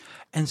 Yeah.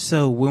 And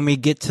so when we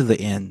get to the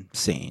end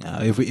scene,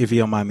 if you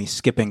don't mind me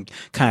skipping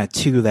kind of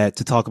to that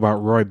to talk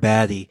about Roy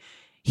Batty,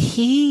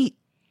 he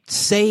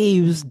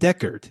saves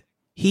Deckard.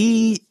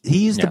 He's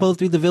supposed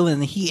to be the villain,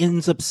 and he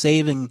ends up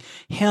saving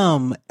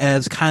him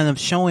as kind of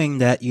showing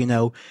that, you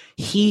know,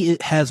 he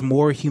has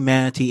more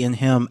humanity in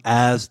him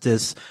as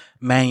this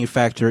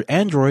manufactured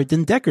android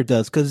than Deckard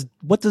does. Because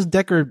what does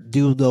Deckard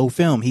do the whole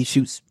film? He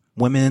shoots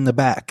women in the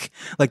back.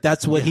 Like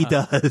that's what he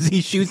does.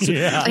 He shoots. He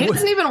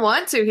doesn't even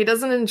want to. He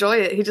doesn't enjoy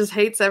it. He just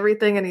hates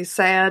everything and he's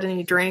sad and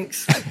he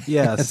drinks.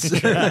 Yes.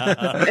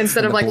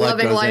 Instead of like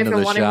loving life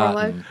and wanting more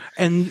life.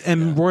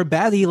 And Roy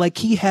Batty, like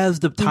he has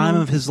the time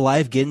of his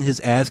life getting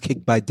his ass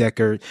kicked by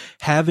Deckard,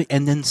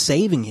 and then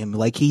saving him.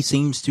 Like he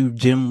seems to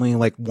genuinely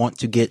like want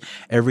to get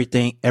every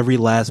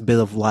last bit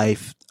of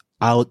life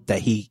out that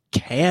he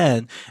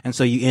can. And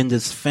so you end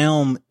this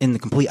film in the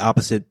complete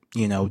opposite,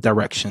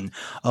 direction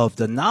of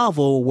the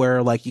novel,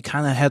 where like you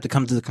kind of have to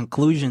come to the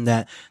conclusion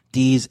that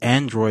these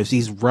androids,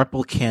 these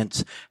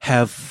replicants,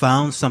 have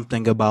found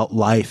something about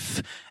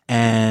life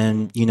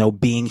and,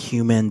 being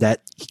human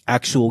that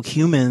actual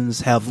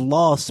humans have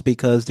lost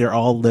because they're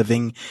all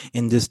living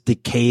in this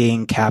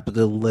decaying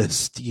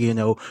capitalist,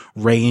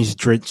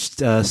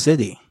 range-drenched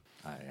city.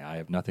 I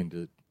have nothing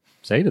to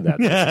say to that.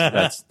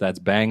 That's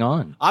bang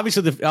on.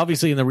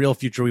 Obviously, in the real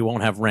future, we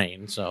won't have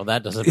rain, so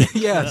that doesn't make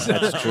yes,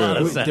 that's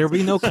true. There'll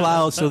be no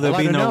clouds, so there'll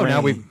be no rain.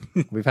 Now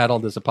we've had all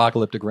this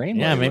apocalyptic rain.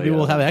 Yeah, lately, maybe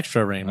we'll have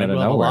extra rain. Maybe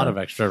we'll have a lot of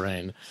extra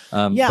rain.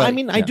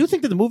 I do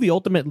think that the movie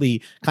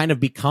ultimately kind of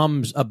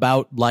becomes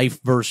about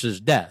life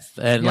versus death,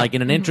 and like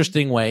in an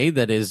interesting way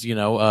that is,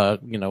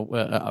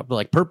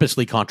 like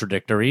purposely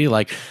contradictory.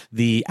 Like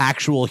the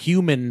actual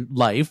human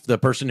life, the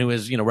person who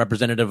is,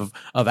 representative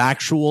of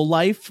actual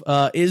life,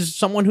 is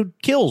someone who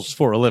kills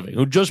for a living,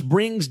 who just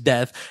brings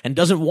death and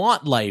doesn't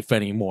want life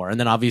anymore. And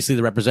then obviously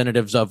the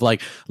representatives of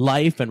like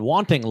life and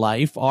wanting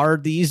life are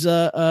these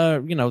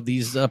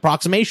these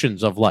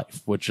approximations of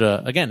life, which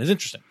again is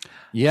interesting.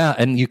 Yeah,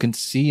 and you can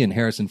see in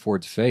Harrison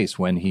Ford's face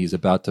when he's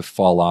about to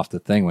fall off the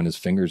thing, when his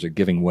fingers are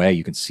giving way,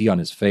 you can see on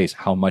his face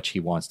how much he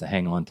wants to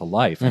hang on to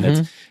life.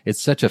 And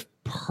it's such a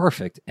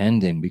perfect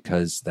ending,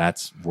 because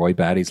that's Roy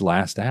Batty's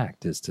last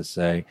act, is to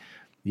say,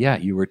 yeah,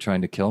 you were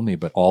trying to kill me,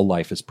 but all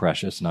life is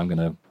precious, and I'm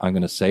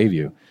gonna save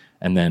you,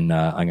 and then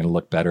I'm gonna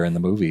look better in the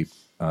movie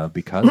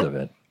because of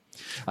it.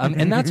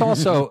 And that's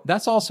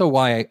also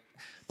why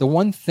the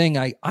one thing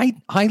I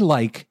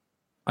like.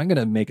 I'm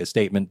gonna make a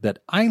statement that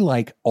I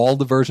like all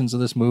the versions of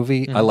this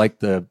movie. I like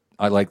the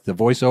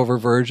voiceover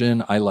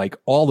version. I like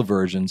all the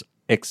versions.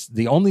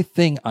 The only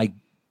thing I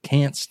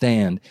can't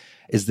stand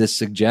is this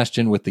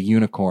suggestion with the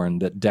unicorn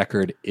that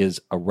Deckard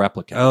is a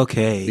replicant.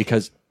 Okay,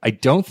 because I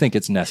don't think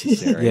it's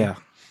necessary. Yeah.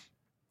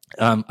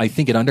 I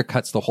think it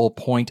undercuts the whole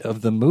point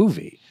of the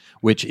movie,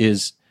 which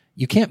is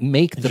you can't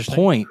make the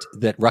point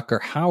that Rutger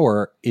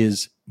Hauer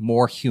is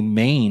more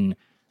humane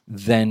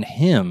than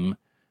him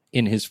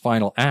in his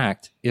final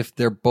act if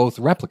they're both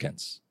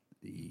replicants.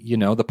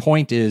 The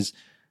point is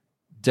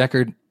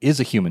Deckard is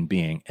a human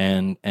being,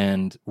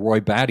 and Roy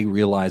Batty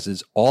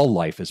realizes all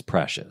life is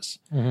precious.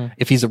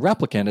 If he's a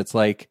replicant, it's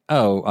like,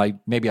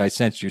 maybe I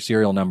sensed your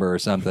serial number or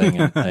something,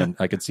 and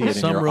I could see it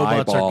in your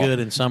eyeball. Some robots are good,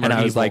 and some are evil.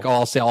 I was like,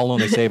 I'll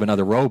only save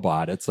another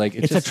robot. It's like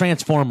it's a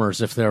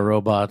Transformers if they're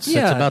robots.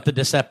 Yeah. It's about the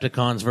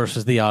Decepticons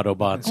versus the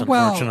Autobots.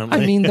 Well, unfortunately,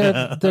 I mean,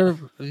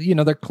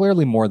 they're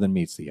clearly more than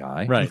meets the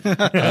eye, right?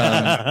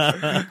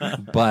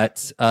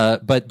 But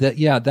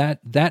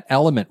that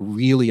element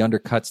really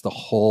undercuts the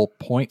whole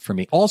point for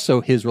me. Also,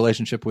 his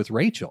relationship with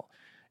Rachel.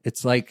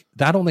 It's like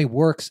that only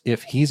works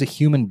if he's a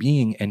human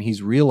being and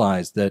he's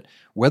realized that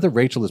whether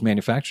Rachel is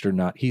manufactured or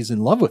not, he's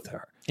in love with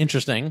her.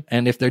 Interesting.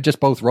 And if they're just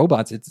both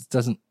robots, it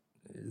doesn't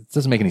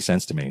make any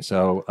sense to me.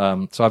 So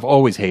I've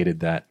always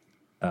hated that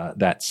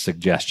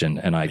suggestion,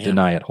 and I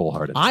deny it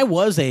wholeheartedly. I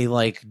was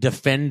a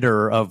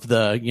defender of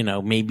the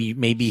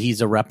maybe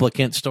he's a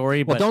replicant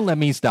story. But don't let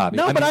me stop.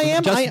 No, I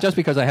am just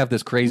because I have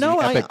this crazy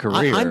epic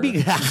career.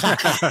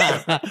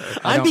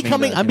 I'm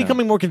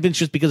becoming more convinced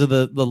just because of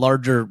the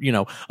larger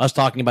us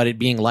talking about it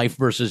being life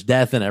versus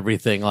death and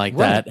everything like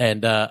that.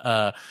 And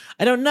I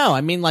don't know.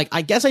 I mean,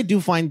 I guess I do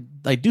think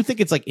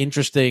it's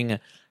interesting.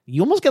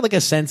 You almost get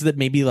a sense that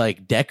maybe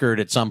Deckard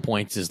at some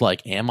points is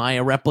am I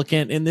a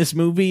replicant in this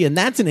movie? And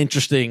that's an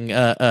interesting,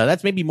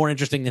 that's maybe more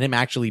interesting than him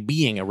actually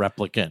being a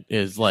replicant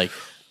is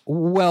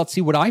well,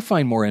 see, what I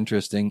find more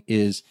interesting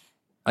is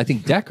I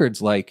think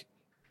Deckard's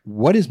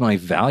what is my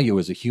value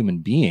as a human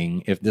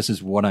being if this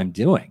is what I'm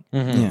doing?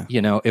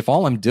 Yeah. If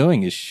all I'm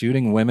doing is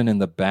shooting women in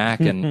the back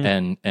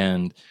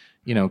and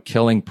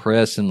killing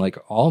Pris and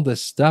all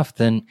this stuff,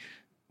 then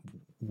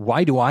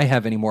why do I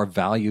have any more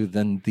value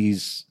than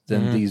these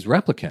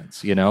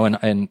replicants?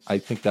 And I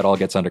think that all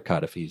gets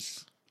undercut if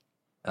he's,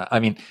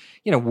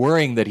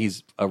 worrying that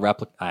he's a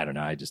replicant. I don't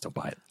know. I just don't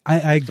buy it. I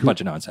agree. It's a bunch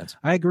of nonsense.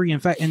 I agree.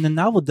 In fact, and the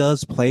novel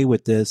does play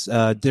with this.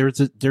 There's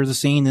a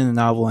scene in the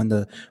novel and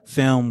the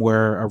film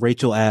where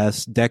Rachel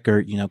asks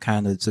Deckard,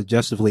 kind of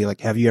suggestively,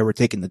 have you ever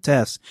taken the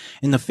test?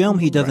 In the film,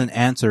 he doesn't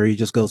answer. He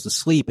just goes to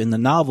sleep. In the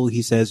novel,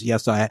 he says,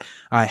 yes, I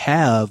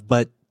have,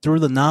 but through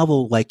the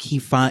novel,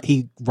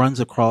 he runs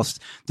across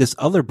this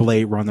other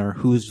Blade Runner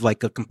who's a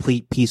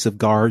complete piece of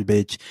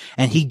garbage,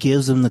 and he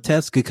gives him the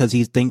test because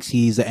he thinks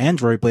he's an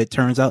android, but it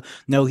turns out,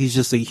 no, he's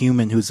just a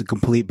human who's a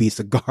complete piece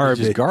of garbage.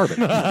 He's just garbage.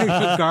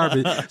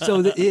 Garbage.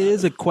 So it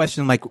is a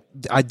question,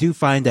 I do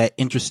find that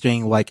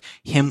interesting,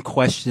 him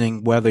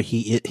questioning whether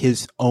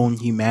his own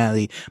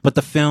humanity, but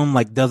the film,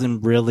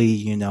 doesn't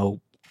really,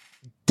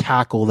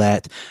 tackle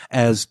that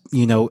as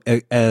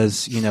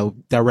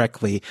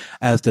directly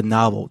as the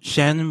novel.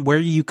 Shannon, where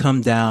do you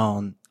come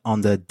down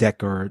on the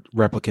Deckard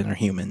replicant or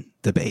human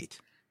debate?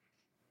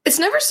 It's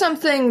never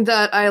something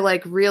that I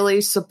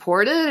really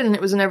supported, and it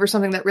was never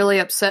something that really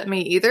upset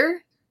me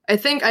either. I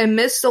think I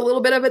missed a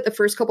little bit of it the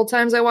first couple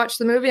times I watched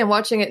the movie, and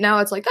watching it now,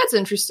 it's that's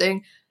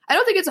interesting. I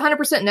don't think it's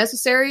 100%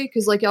 necessary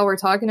because, like y'all were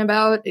talking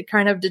about, it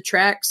kind of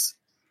detracts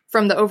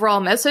from the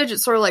overall message.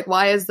 It's sort of like,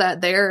 why is that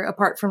there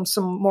apart from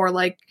some more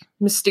like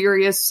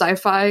mysterious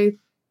sci-fi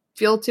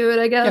feel to it,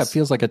 I guess. Yeah, it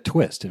feels like a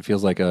twist. It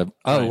feels like we're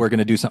going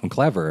to do something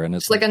clever. And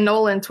it's like a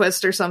Nolan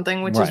twist or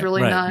something, which is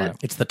really not. Right.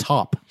 It's the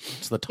top.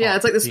 It's the top. Yeah,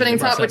 it's like the spinning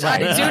top, which I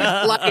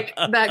do like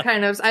that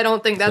kind of. I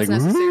don't think that's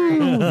necessary.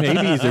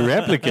 Maybe he's a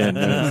replicant.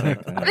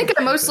 I think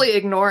I mostly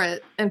ignore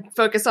it and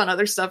focus on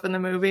other stuff in the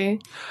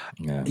movie.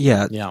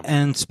 Yeah.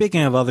 And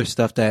speaking of other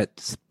stuff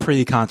that's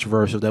pretty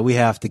controversial that we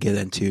have to get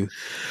into,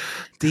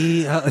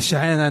 the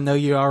Cheyenne, I know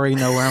you already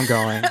know where I'm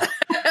going.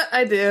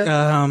 I do.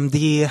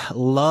 The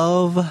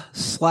love/rape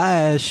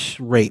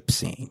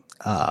scene.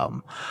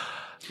 That's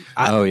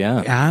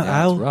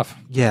rough.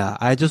 Yeah,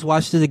 I just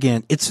watched it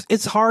again.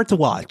 It's hard to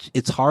watch.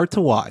 It's hard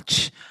to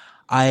watch.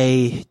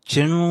 I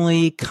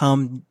generally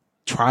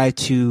try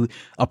to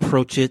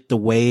approach it the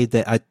way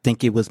that I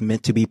think it was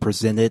meant to be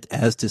presented,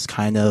 as this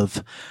kind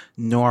of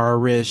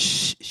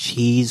noirish.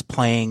 She's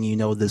playing,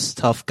 this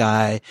tough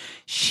guy.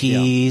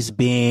 She's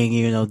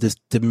being, this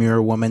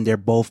demure woman. They're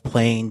both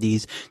playing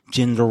these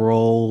gender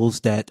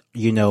roles that,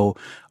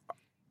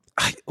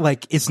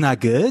 it's not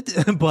good,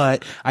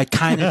 but I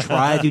kind of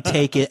try to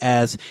take it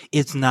as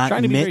it's not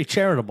trying to be very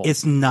charitable.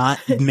 It's not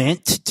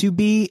meant to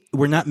be.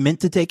 We're not meant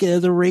to take it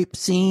as a rape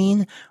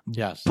scene.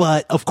 Yes.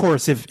 But of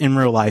course, if in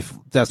real life,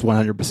 that's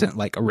 100%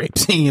 like a rape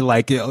scene,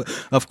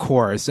 of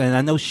course. And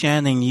I know,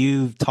 Shannon,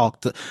 you've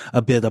talked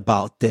a bit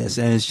about this,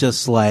 and it's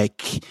just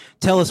like,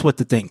 tell us what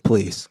to think,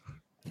 please.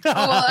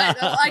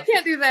 I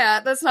can't do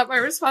that. That's not my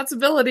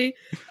responsibility.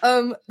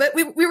 But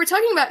we were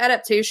talking about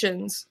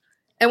adaptations.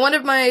 And one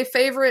of my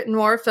favorite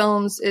noir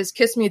films is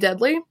Kiss Me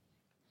Deadly,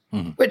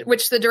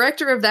 which the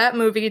director of that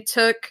movie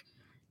took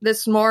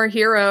this noir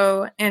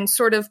hero and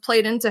sort of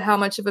played into how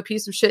much of a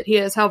piece of shit he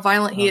is, how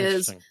violent he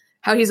is,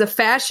 how he's a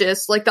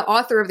fascist. Like, the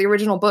author of the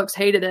original books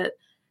hated it.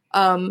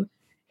 And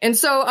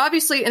so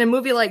obviously in a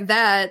movie like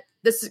that,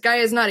 this guy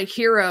is not a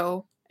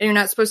hero and you're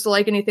not supposed to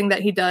like anything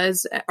that he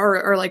does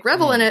or like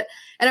revel in it.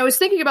 And I was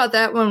thinking about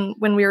that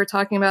when we were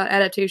talking about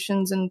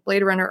adaptations and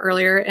Blade Runner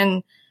earlier,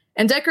 and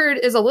Deckard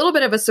is a little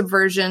bit of a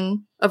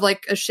subversion of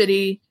like a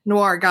shitty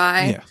noir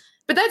guy. Yeah.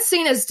 But that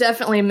scene is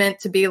definitely meant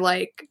to be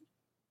like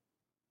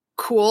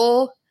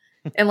cool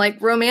and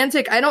like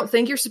romantic. I don't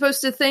think you're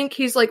supposed to think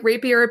he's like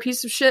rapey or a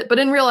piece of shit, but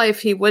in real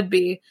life he would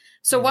be.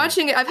 So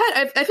watching it,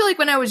 I feel like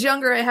when I was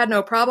younger, I had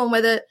no problem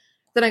with it.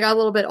 Then I got a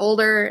little bit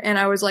older and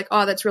I was like,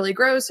 oh, that's really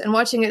gross. And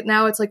watching it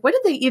now, it's like, what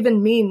did they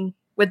even mean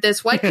with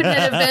this? Why couldn't it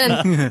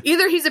have been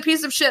either he's a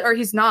piece of shit or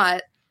he's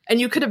not? And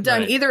you could have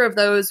done either of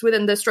those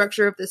within the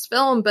structure of this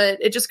film, but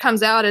it just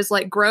comes out as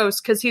like gross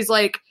because he's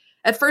like,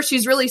 at first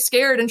she's really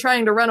scared and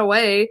trying to run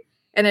away.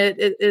 And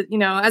it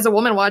as a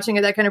woman watching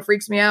it, that kind of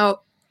freaks me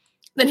out.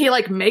 Then he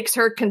like makes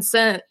her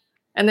consent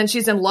and then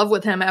she's in love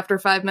with him after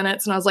 5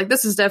 minutes. And I was like,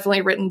 this is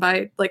definitely written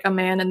by like a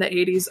man in the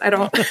 80s. I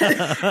don't,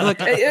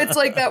 it's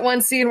like that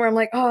one scene where I'm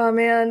like, oh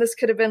man, this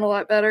could have been a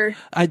lot better.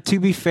 To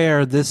be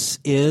fair, this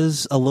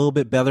is a little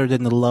bit better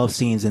than the love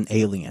scenes in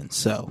Alien.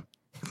 So.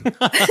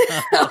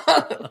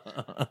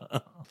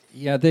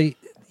 Yeah,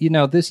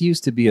 this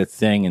used to be a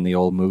thing in the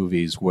old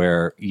movies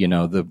where,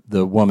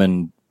 the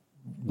woman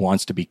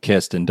wants to be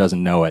kissed and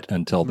doesn't know it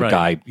until the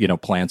guy,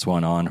 plants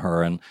one on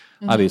her. And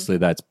obviously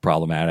that's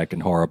problematic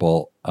and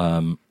horrible.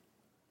 And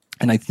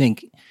I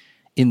think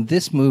in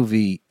this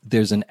movie,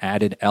 there's an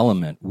added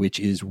element, which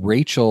is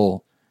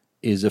Rachel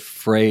is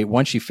afraid,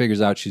 once she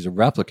figures out she's a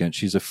replicant,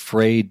 she's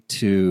afraid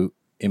to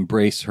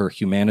embrace her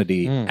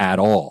humanity at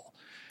all.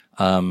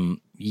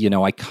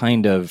 I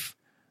kind of,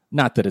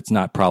 not that it's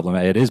not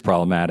problematic, it is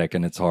problematic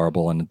and it's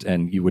horrible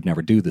and you would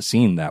never do the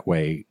scene that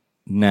way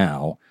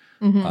now.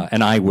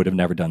 And I would have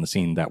never done the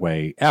scene that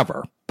way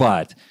ever.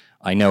 But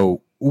I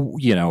know,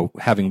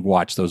 having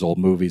watched those old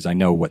movies, I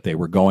know what they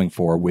were going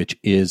for, which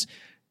is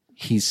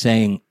he's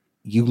saying,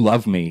 you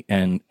love me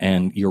and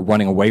you're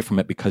running away from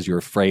it because you're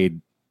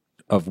afraid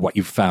of what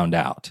you've found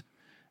out.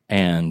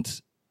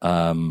 And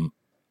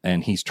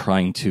he's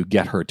trying to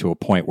get her to a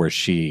point where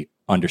she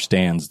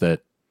understands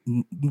that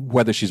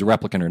whether she's a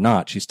replicant or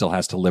not, she still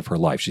has to live her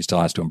life. She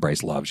still has to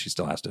embrace love. She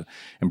still has to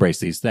embrace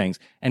these things.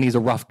 And he's a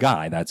rough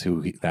guy. That's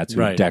who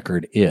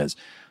Deckard is.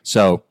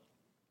 So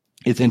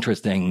it's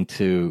interesting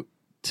to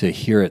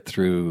hear it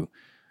through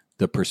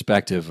the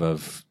perspective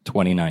of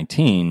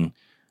 2019.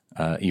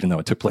 Even though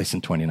it took place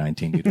in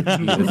 2019, you'd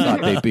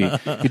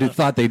have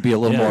thought they'd be a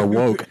little more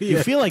woke.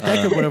 You feel like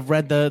Deckard would have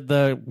read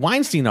the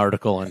Weinstein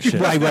article and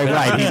shit. Right. He'd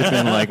have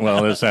been like,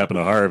 well, this happened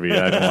to Harvey.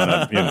 I don't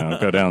want to,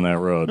 go down that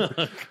road.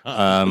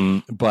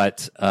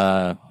 But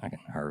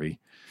Harvey,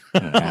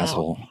 an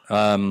asshole.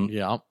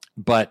 Yeah.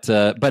 But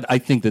I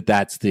think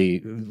that's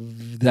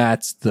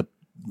the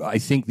I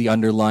think the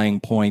underlying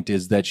point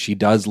is that she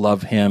does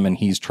love him, and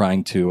he's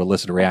trying to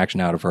elicit a reaction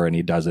out of her, and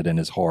he does it in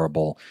his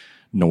horrible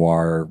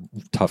noir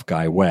tough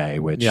guy way,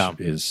 which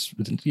is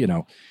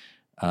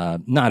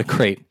not a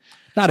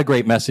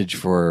great message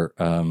for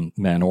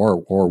men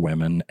or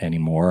women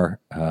anymore.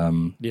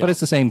 But it's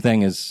the same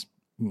thing as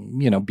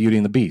Beauty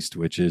and the Beast,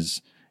 which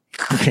is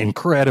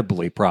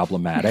incredibly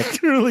problematic.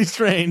 Truly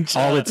strange.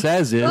 All it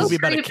says It'll is be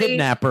about a creepy.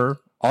 kidnapper.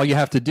 all you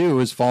have to do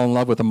is fall in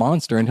love with a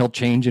monster, and he'll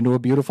change into a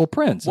beautiful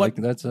prince. What-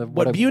 That's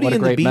What Beauty what a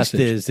and the great Beast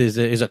message.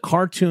 is a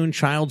cartoon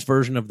child's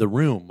version of The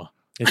Room.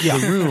 It's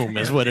The Room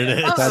is what it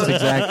is.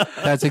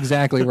 That's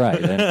exactly right.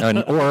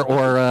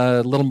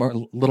 Or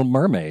Little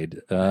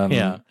Mermaid.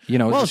 Yeah. You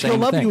know, Well, it's the she'll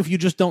same love thing. you if you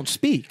just don't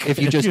speak. If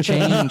you just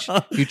change,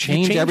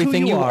 change who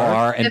everything you you are.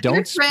 are and If you're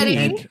don't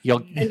pretty speak.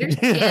 You'll And you're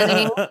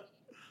skinny.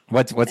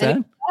 what's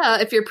that?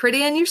 Yeah, if you're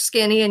pretty and you're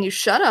skinny and you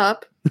shut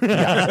up,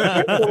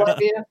 I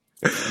love you.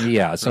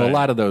 Yeah. So Right. a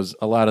lot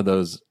of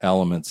those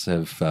elements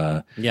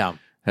Yeah.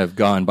 have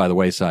gone by the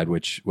wayside,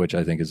 which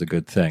I think is a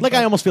good thing. Like But-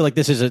 I almost feel like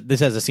this has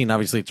a scene.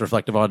 Obviously, it's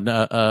reflective on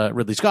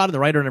Ridley Scott and the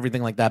writer and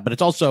everything like that. But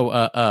it's also,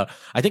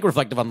 I think,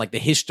 reflective on like the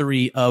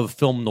history of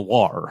film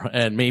noir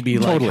and maybe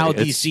like Totally. how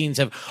It's- these scenes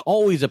have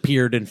always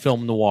appeared in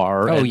film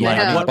noir. Oh and, yeah, like,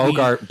 Yeah. I mean,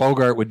 what we-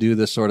 Bogart would do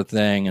this sort of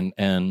thing,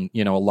 and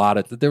you know, a lot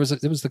of there was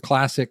the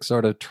classic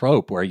sort of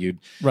trope where you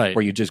Right.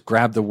 just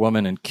grab the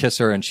woman and kiss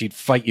her, and she'd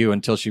fight you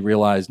until she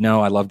realized, no,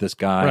 I love this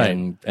guy,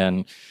 Right.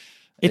 and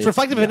It's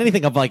reflective yeah. of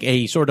anything of like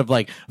a sort of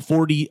like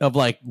 40 of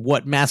like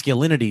what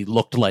masculinity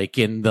looked like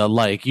in the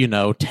like, you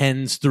know,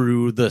 10s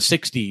through the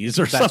 60s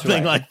or something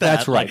right. like that.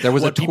 That's right. Like, There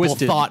was a what people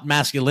twisted- thought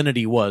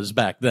masculinity was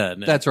back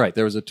then. that's right.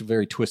 There was a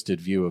very twisted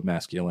view of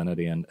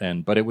masculinity,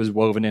 and but it was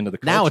woven into the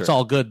culture. Now it's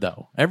all good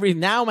though.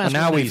 Now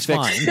masculinity is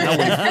fine.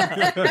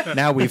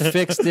 Now we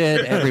fixed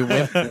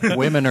it.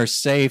 Women are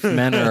safe.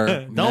 Men are.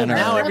 Don't men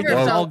now are everything's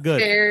woke. all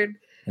good. Scared.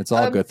 It's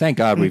all good. Thank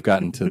God we've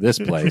gotten to this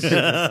place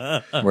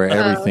where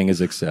everything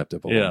is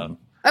acceptable. Yeah.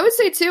 I would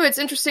say too, it's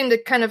interesting to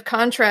kind of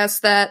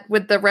contrast that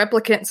with the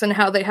replicants and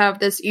how they have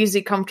this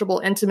easy, comfortable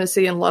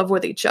intimacy and love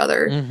with each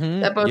other.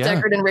 That both Yeah.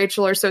 Deckard and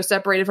Rachel are so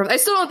separated from. I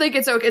still don't think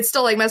it's okay. It's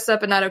still like messed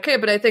up and not okay,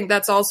 but I think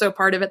that's also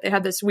part of it. They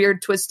have this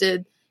weird,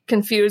 twisted,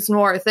 confused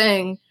noir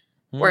thing,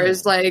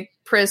 whereas like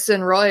Pris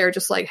and Roy are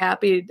just like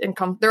happy and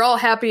they're all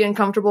happy and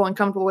comfortable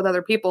with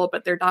other people,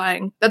 but they're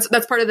dying. That's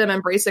part of them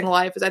embracing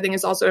life. Is I think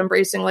is also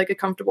embracing like a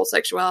comfortable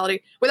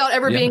sexuality without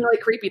ever Yeah. being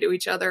like creepy to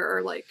each other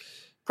or like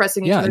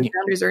pressing each Yeah, other's and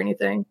boundaries or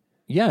anything.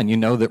 Yeah, and you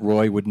know that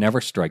Roy would never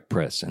strike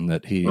Pris, and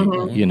that he,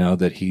 Mhm. you know,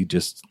 that he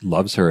just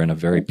loves her in a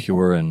very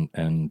pure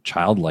and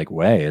childlike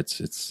way.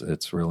 It's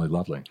really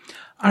lovely.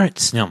 All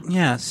right. Yeah.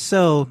 Yeah.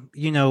 So,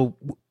 you know,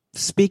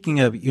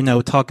 speaking of, you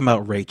know, talking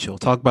about Rachel,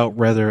 talk about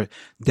whether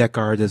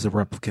Deckard is a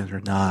replicant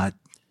or not.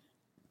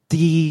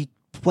 The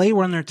Blade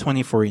Runner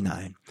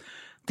 2049,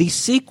 the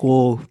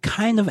sequel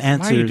kind of Why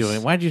answers are you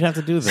doing? Why did you have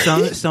to do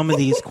this? some of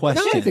these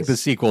questions. I think the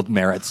sequel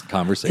merits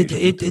conversation. to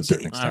a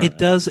certain extent. It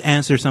does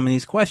answer some of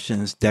these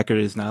questions. Deckard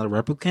is not a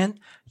replicant.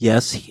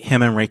 Yes,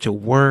 him and Rachel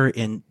were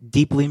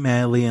deeply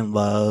madly in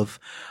love.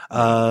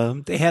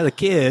 They had a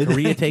kid.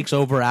 Korea takes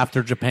over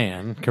after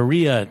Japan.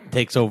 Korea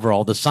takes over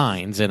all the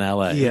signs in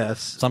LA. Yes.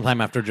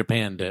 Sometime after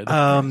Japan did.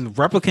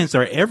 Replicants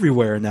are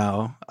everywhere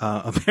now.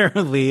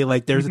 Apparently,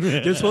 like there's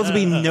supposed to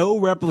be no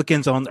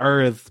replicants on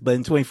Earth, but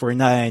in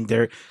 2049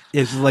 there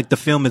is like the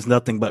film is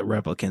nothing but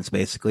replicants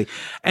basically.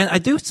 And I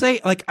do say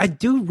like I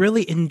did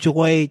really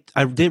enjoy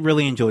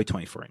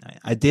 2049.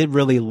 I did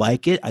really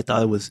like it. I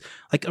thought it was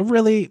like a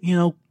really, you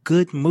know,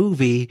 good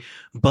movie,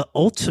 but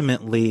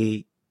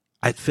ultimately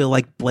I feel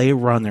like Blade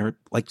Runner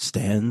like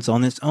stands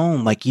on its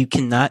own. Like you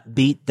cannot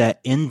beat that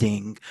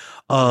ending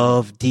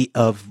of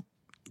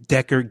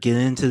Deckard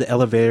getting into the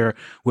elevator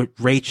with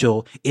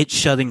Rachel, it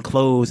shutting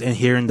closed and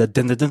hearing the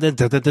dun, dun, dun, dun,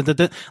 dun, dun, dun, dun,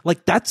 dun.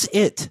 Like that's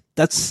it.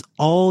 That's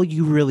all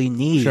you really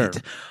need. Sure.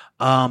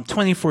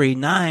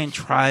 2049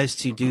 tries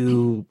to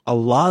do a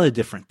lot of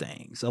different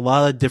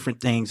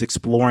things,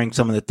 exploring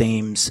some of the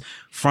themes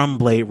from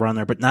Blade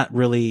Runner, but not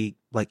really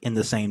like in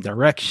the same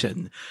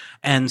direction.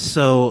 And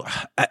so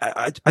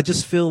I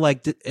just feel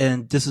like,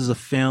 and this is a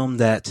film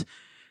that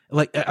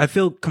like, I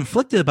feel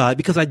conflicted about it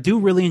because I do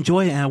really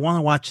enjoy it and I want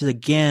to watch it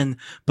again,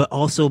 but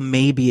also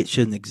maybe it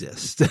shouldn't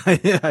exist.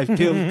 I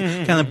feel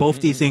kind of both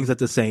these things at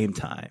the same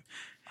time.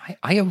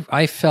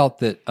 I felt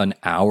that an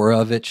hour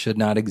of it should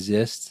not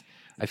exist.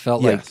 I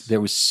felt like Yes.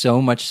 there was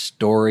so much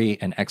story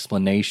and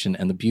explanation,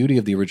 and the beauty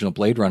of the original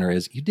Blade Runner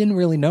is you didn't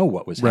really know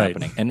what was Right.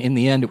 happening. And in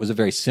the end, it was a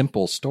very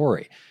simple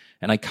story.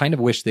 And I kind of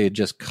wish they had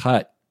just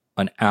cut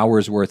an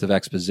hour's worth of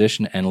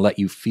exposition and let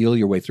you feel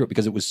your way through it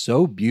because it was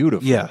so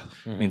beautiful. Yeah.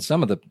 I mean,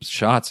 some of the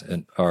shots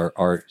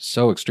are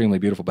so extremely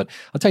beautiful. But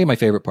I'll tell you my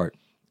favorite part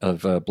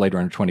of Blade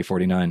Runner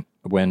 2049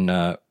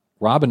 when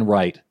Robin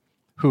Wright,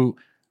 who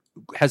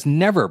has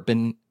never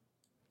been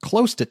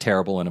close to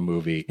terrible in a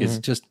movie, is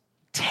just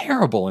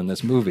terrible in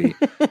this movie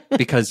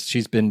because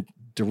she's been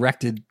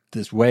directed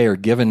this way or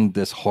given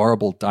this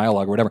horrible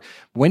dialogue or whatever.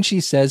 When she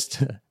says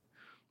to,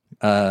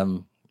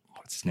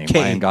 what's his name?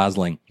 Kay. Ryan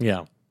Gosling.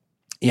 yeah.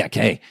 Yeah,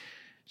 Kay.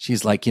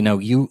 She's like, you know,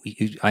 you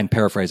I'm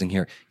paraphrasing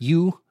here.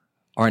 You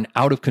are an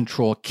out of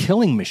control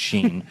killing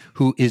machine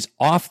who is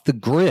off the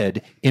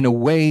grid in a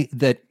way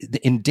that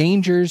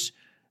endangers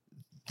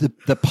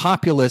the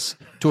populace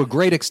to a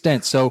great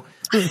extent. So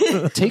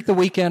take the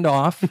weekend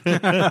off,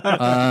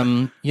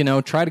 try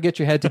to get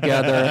your head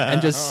together,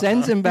 and just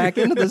sends him back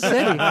into the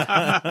city.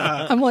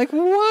 I'm like,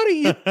 what are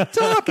you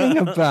talking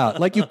about?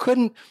 Like, you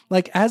couldn't,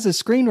 like, as a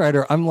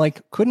screenwriter, I'm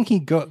like, couldn't he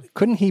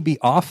be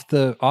off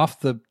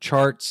the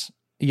charts,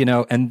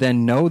 and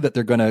then know that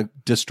they're going to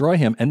destroy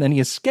him, and then he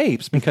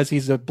escapes because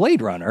he's a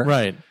Blade Runner.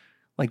 Right.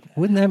 Like,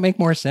 wouldn't that make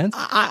more sense?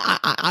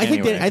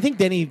 I think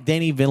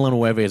Denis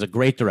Villeneuve is a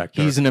great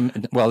director. It's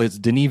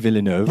Denis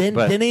Villeneuve.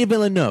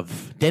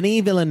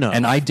 Denis Villeneuve.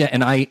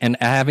 And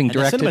having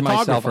directed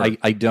myself,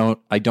 I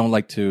don't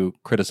like to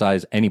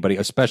criticize anybody,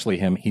 especially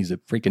him. He's a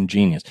freaking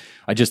genius.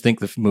 I just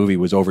think the movie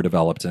was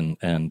overdeveloped,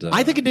 and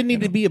I think it didn't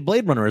need to be a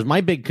Blade Runner. Is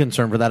my big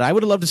concern for that. I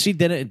would have loved to see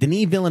Denis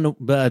Villeneuve.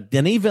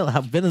 Denis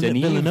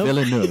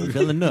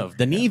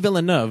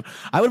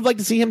Villeneuve. I would have liked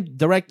to see him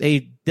direct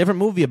a different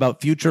movie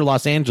about future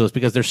Los Angeles,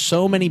 because there's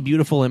so many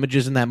beautiful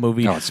images in that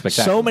movie. Oh, it's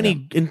spectacular. So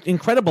many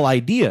incredible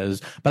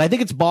ideas, but I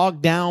think it's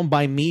bogged down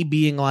by me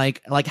being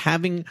like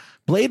having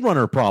Blade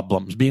Runner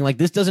problems, being like,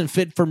 this doesn't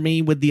fit for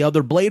me with the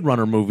other Blade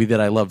Runner movie that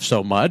I love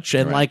so much.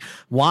 And like,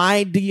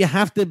 why do you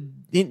have to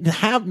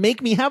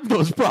make me have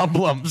those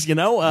problems?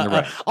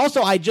 Right.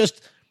 Also,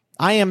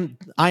 I am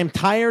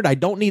tired. I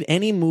don't need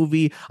any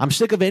movie. I'm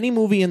sick of any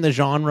movie in the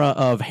genre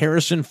of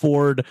Harrison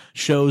Ford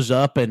shows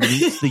up and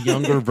meets the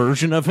younger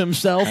version of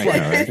himself.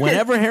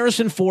 Whenever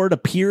Harrison Ford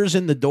appears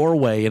in the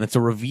doorway and it's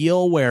a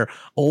reveal where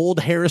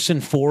old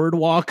Harrison Ford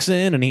walks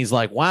in and he's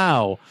like,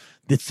 wow,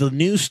 it's the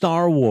new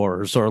Star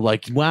Wars, or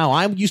like, wow,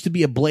 I used to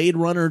be a Blade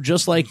Runner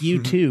just like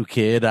you too,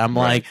 kid. I'm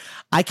like,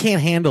 I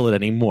can't handle it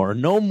anymore.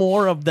 No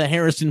more of the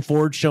Harrison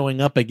Ford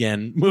showing up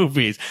again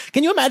movies.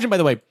 Can you imagine, by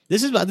the way,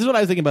 this is what I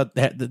was thinking about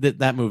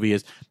that movie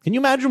is, can you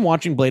imagine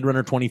watching Blade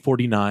Runner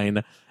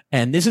 2049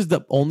 and this is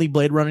the only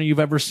Blade Runner you've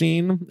ever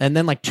seen, and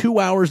then like 2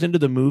 hours into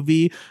the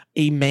movie,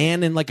 a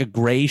man in like a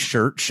gray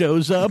shirt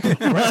shows up,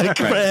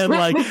 and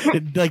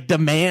like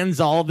demands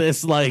all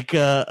this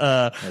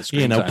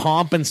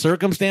pomp and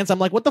circumstance. I'm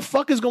like, what the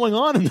fuck is going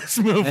on in this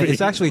movie? And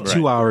it's actually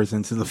 2 hours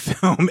into the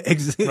film.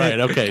 Right.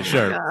 Okay.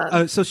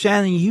 Sure. So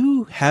Shannon,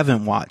 you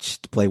haven't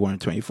watched Blade Runner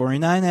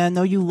 2049, and I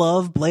know you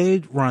love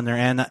Blade Runner,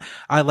 and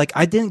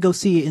I didn't go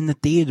see it in the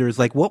theaters.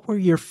 Like, what were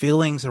your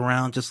feelings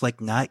around just like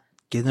not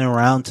getting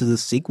around to the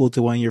sequel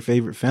to one of your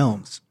favorite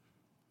films?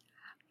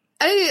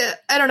 I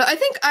don't know. I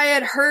think I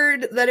had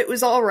heard that it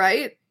was all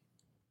right,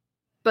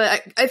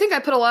 but I think I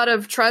put a lot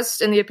of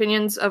trust in the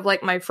opinions of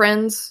like my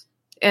friends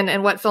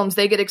and what films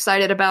they get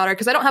excited about, or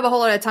because I don't have a whole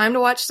lot of time to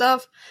watch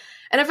stuff.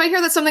 And if I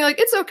hear that something like,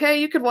 it's okay,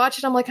 you could watch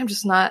it, I'm like, I'm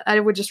just not. I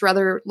would just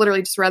rather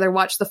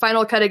watch the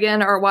final cut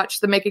again, or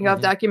watch the making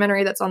of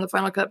documentary that's on the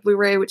Final Cut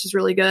Blu-ray, which is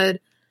really good.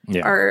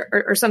 Yeah.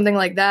 Or something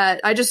like that.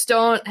 I just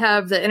don't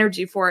have the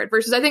energy for it.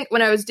 Versus, I think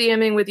when I was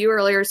DMing with you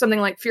earlier, something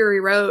like Fury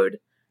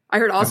Road, I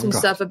heard awesome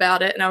stuff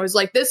about it, and I was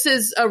like, this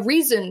is a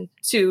reason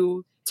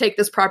to take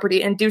this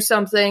property and do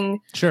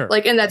something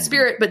like in that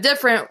spirit, but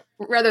different,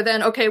 rather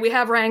than, okay, we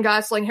have Ryan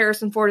Gosling,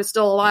 Harrison Ford is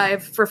still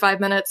alive for 5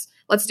 minutes.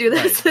 Let's do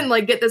this and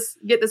like get this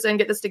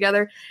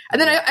together. And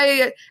then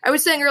I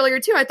was saying earlier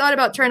too, I thought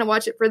about trying to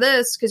watch it for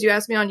this because you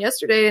asked me on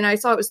yesterday, and I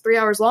saw it was 3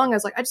 hours long. I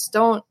was like, I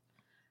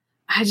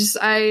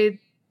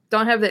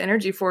don't have the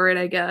energy for it,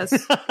 I guess.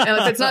 If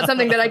it's not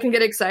something that I can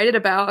get excited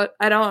about,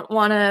 I don't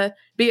want to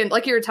be in,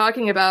 like you were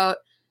talking about,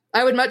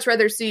 I would much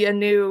rather see a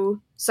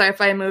new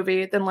sci-fi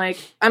movie than like,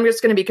 I'm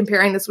just going to be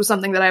comparing this with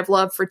something that I've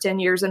loved for 10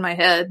 years in my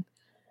head,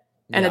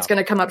 and it's going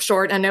to come up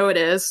short. I know it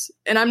is.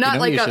 And I'm not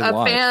like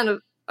a fan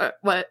of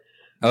what?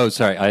 Oh,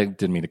 sorry. I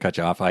didn't mean to cut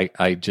you off.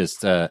 I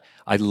just, I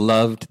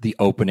loved the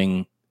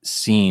opening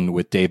scene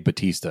with Dave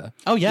Bautista.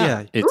 Oh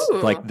yeah. It's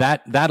like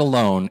that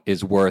alone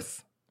is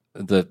worth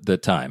the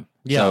time.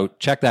 Yeah. So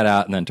check that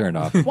out and then turn it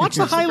off. Watch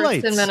the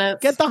highlights.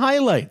 Get the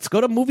highlights.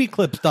 Go to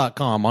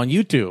movieclips.com on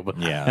YouTube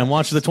and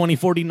watch the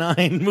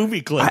 2049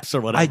 movie clips or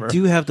whatever. I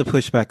do have to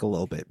push back a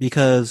little bit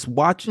because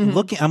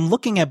I'm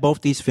looking at both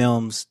these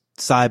films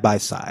side by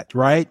side,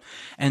 right?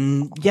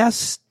 And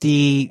yes,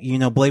 the,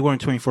 Blade Runner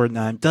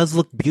 2049 does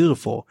look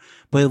beautiful,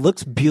 but it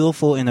looks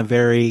beautiful in a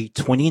very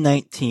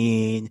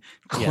 2019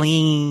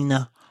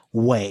 clean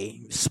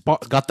way.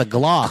 Got the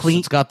gloss.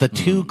 It's got the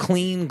too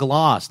clean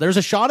gloss. There's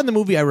a shot in the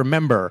movie I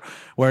remember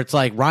where it's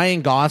like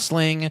Ryan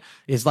Gosling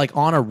is like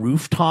on a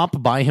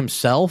rooftop by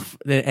himself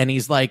and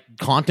he's like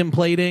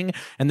contemplating,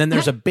 and then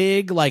there's a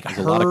big like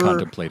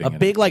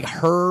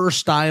her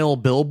style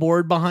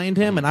billboard behind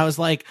him, and I was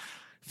like,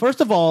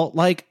 first of all,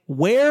 like,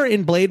 where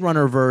in Blade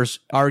Runner verse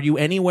are you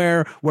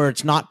anywhere where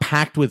it's not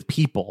packed with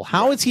people?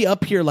 How is he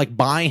up here like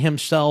by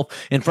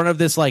himself in front of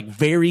this like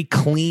very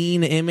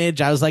clean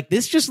image? I was like,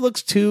 this just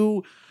looks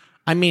too.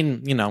 I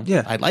mean,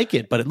 I like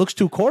it, but it looks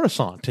too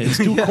Coruscant. It's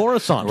too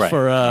Coruscant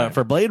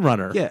for Blade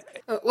Runner. Yeah.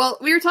 Well,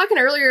 we were talking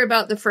earlier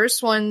about the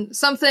first one.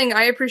 Something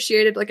I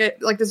appreciated, like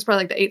this is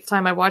probably like the 8th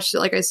time I watched it.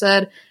 Like I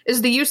said,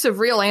 is the use of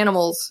real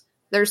animals.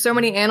 There's so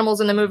many animals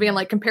in the movie, and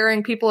like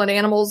comparing people and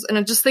animals, and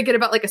I'm just thinking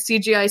about like a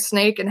CGI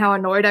snake and how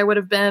annoyed I would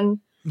have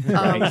been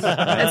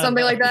and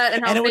something like that,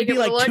 and how And it would fake be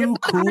like look. too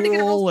It's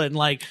ridiculous. cool and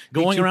like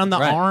going around the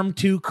right. arm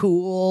too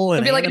cool. It'd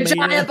And be like a animated.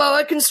 giant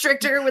boa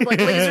constrictor with like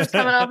lasers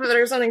coming off of it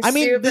or something I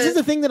mean, stupid. this is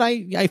the thing that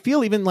I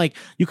feel even like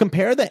you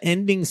compare the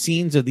ending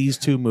scenes of these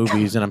two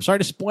movies, and I'm sorry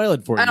to spoil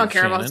it for you. I don't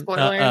care about Shannon.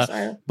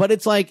 spoilers. But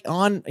it's like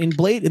in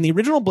the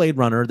original Blade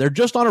Runner, they're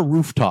just on a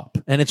rooftop,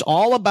 and it's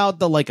all about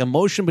the like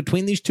emotion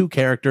between these two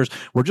characters.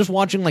 We're just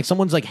watching like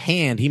someone's like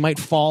hand; he might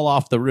fall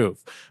off the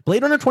roof.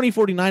 Blade Runner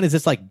 2049 is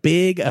this like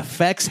big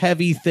effects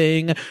heavy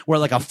thing where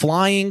like a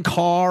flying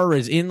car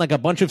is in like a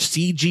bunch of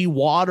CG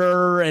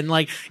water, and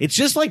like it's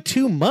just like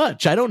too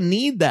much. I don't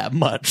need that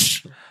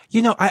much.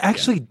 You know, I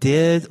actually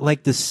did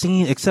like the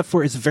scene, except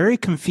for it's very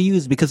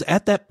confused because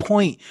at that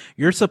point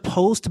you're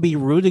supposed to be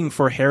rooting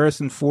for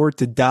Harrison Ford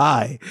to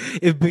die,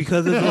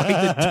 because it's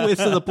like the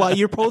twist of the plot.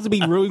 You're supposed to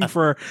be rooting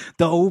for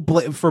the old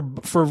for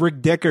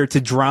Rick Deckard to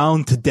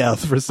drown to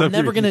death for some. I'm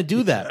never reason. going to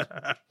do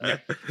that.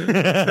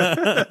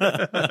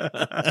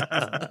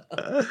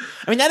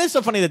 I mean, that is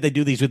so funny that they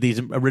do these with these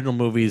original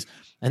movies,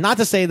 and not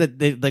to say that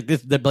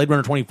that Blade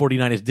Runner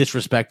 2049 is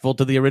disrespectful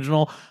to the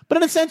original, but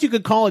in a sense, you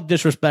could call it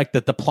disrespect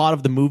that the plot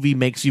of the movie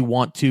makes you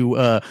want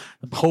to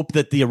hope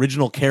that the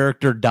original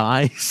character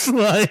dies.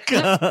 Like,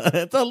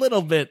 it's a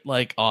little bit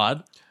like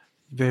odd.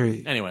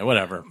 Very. Anyway,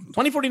 whatever.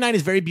 2049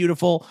 is very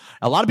beautiful.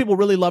 A lot of people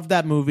really loved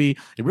that movie.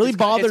 It really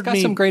bothered It's got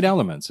me. some great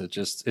elements. It's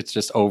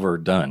just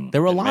overdone.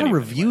 There were a in lot many, of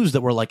many reviews ways. that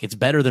were like, it's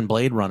better than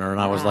Blade Runner.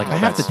 And I was like, I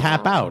have to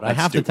tap out. I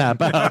have to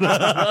tap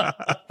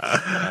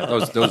out.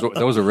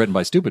 Those are written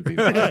by stupid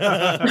people. I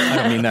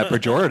don't mean that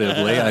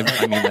pejoratively. I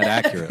mean that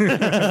accurately.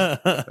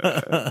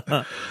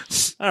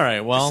 All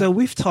right. Well, So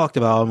we've talked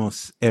about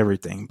almost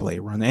everything Blade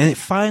Runner. And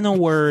final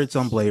words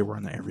on Blade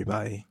Runner,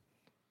 everybody.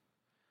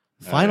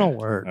 final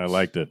words. I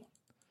liked it.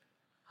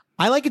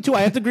 I like it too.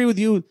 I have to agree with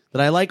you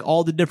that I like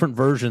all the different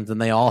versions and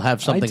they all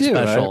have something I do.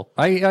 special.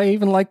 I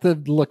even like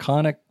the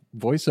laconic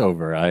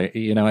voiceover.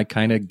 I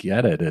kind of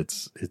get it.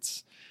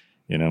 It's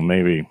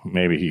Maybe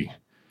he.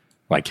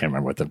 Well, I can't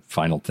remember what the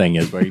final thing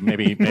is, but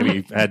maybe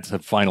he had some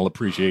final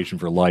appreciation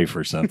for life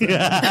or something.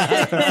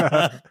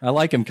 I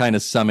like him kind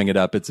of summing it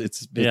up.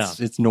 It's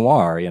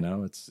noir.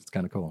 It's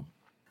kind of cool.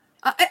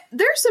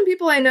 There are some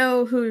people I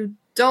know who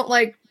don't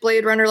like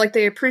Blade Runner, like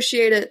they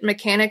appreciate it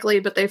mechanically,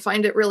 but they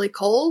find it really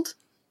cold.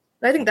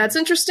 And I think that's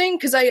interesting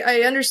because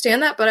I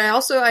understand that, but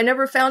I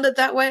never found it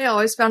that way. I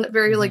always found it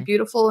very like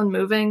beautiful and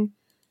moving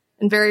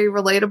and very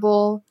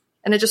relatable.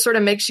 And it just sort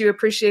of makes you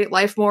appreciate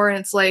life more. And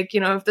it's like,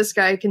 if this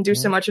guy can do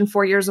so much in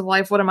 4 years of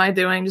life, what am I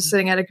doing? Just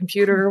sitting at a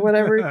computer or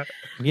whatever.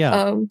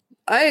 Yeah.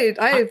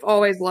 I've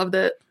always loved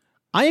it.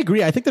 I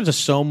agree. I think there's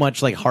just so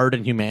much like heart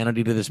and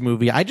humanity to this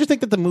movie. I just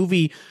think that the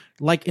movie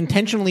like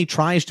intentionally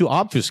tries to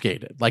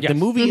obfuscate it. Like the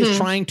movie is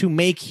trying to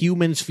make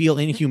humans feel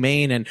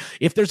inhumane. And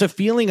if there's a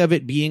feeling of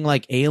it being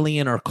like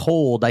alien or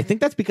cold, I think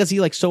that's because he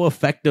like so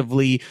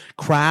effectively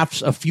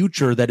crafts a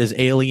future that is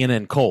alien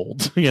and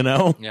cold,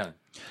 Yeah.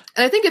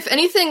 And I think if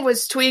anything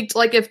was tweaked,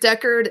 like if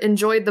Deckard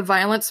enjoyed the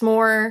violence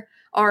more,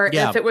 or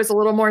if it was a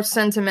little more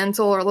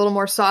sentimental or a little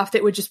more soft,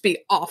 it would just be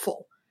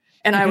awful.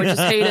 And I would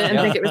just hate it and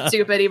think it was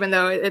stupid, even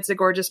though it's a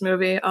gorgeous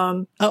movie.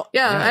 I've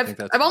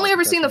only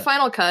ever seen the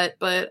final cut,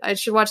 but I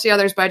should watch the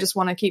others, but I just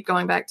want to keep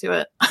going back to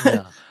it.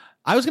 Yeah.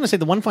 I was going to say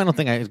the one final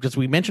thing, because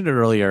we mentioned it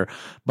earlier,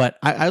 but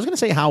I was going to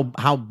say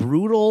how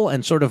brutal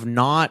and sort of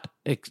not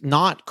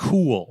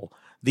cool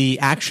the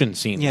action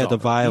scenes Yeah, are. the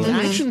violence.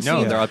 The action No,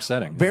 scenes they're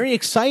upsetting. very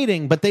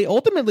exciting, but they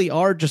ultimately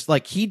are just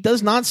like, he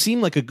does not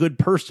seem like a good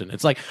person.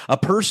 It's like a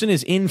person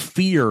is in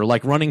fear,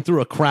 like running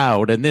through a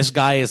crowd, and this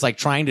guy is like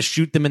trying to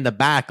shoot them in the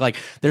back. Like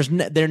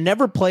they're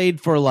never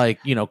played for like,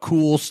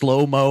 cool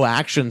slow-mo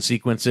action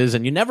sequences,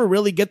 and you never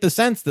really get the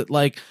sense that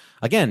like,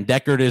 again,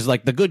 Deckard is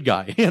like the good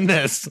guy in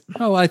this.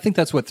 Oh, I think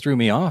that's what threw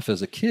me off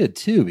as a kid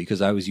too,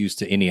 because I was used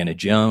to Indiana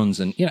Jones,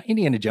 and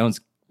Indiana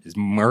Jones is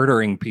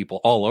murdering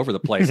people all over the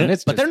place,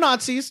 and But they're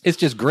Nazis. It's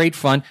just great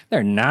fun.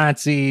 They're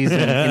Nazis,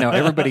 and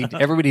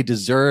everybody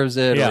deserves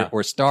it. Yeah.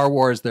 Or Star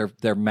Wars,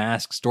 they're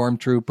masked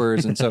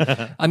stormtroopers, and so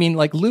I mean,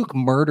 like Luke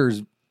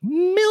murders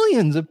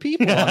millions of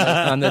people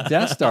on the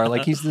Death Star.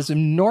 Like he's this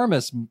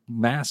enormous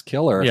mass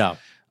killer. Yeah.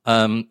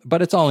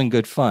 But it's all in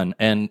good fun,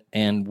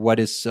 and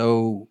what is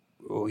so,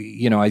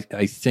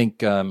 I think.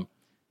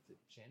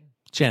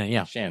 Shannon,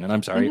 yeah. Shannon,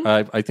 I'm sorry.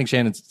 I think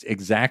Shannon's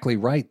exactly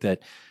right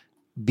that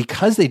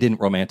because they didn't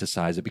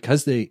romanticize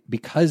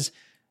it,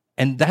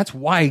 and that's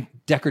why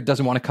Deckard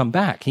doesn't want to come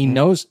back. He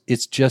knows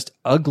it's just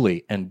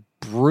ugly and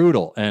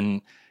brutal,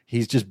 and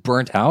he's just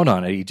burnt out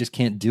on it. He just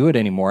can't do it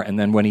anymore. And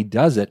then when he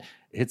does it,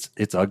 it's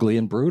ugly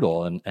and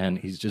brutal, and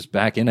he's just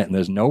back in it, and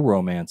there's no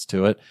romance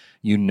to it.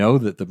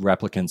 That the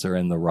replicants are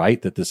in the right,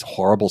 that this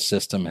horrible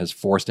system has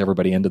forced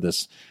everybody into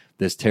this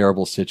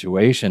terrible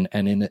situation,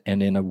 and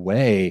in a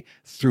way,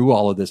 through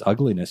all of this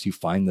ugliness, you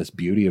find this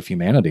beauty of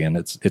humanity, and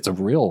it's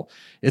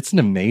an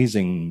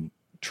amazing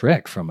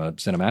trick from a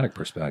cinematic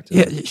perspective.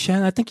 Yeah,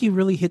 Shannon, I think you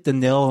really hit the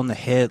nail on the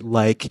head.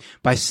 Like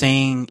by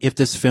saying if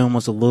this film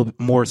was a little bit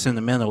more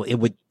sentimental, it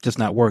would just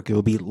not work. It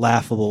would be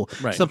laughable.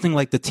 Right. Something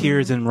like the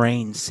tears and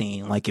rain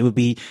scene, like it would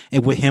be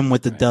with him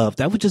with the dove.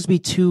 That would just be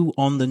too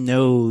on the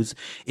nose.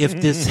 If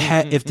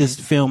this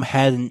film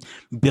hadn't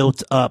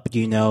built up,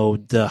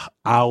 the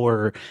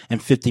hour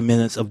and 50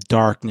 minutes of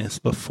darkness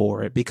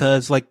before it,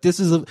 because like this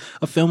is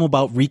a film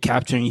about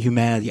recapturing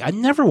humanity. I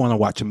never want to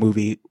watch a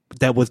movie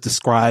that was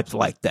described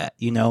like that,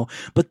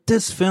 but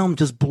this film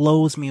just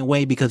blows me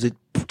away because it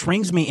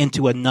brings me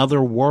into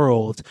another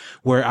world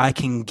where I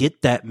can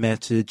get that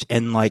message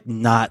and like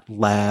not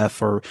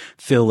laugh or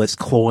feel it's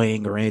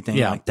cloying or anything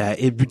like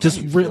that. It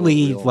just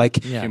really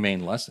like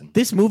humane lesson.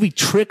 This movie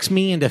tricks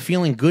me into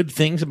feeling good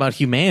things about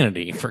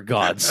humanity, for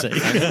God's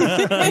sake.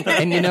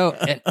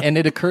 and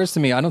it occurs to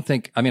me,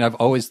 I've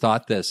always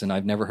thought this and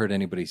I've never heard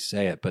anybody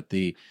say it, but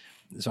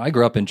so I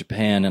grew up in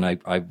Japan and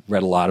I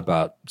read a lot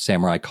about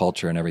samurai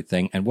culture and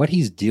everything. And what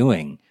he's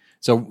doing,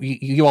 so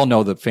you all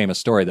know the famous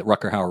story that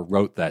Rutger Hauer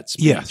wrote that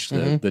speech,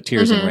 the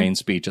Tears and Rain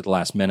speech at the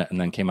last minute, and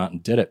then came out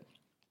and did it.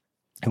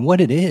 And what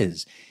it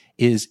is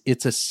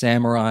it's a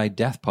samurai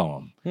death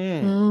poem.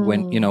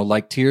 When,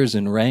 like Tears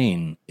and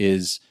Rain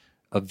is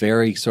a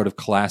very sort of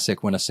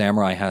classic, when a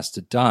samurai has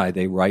to die,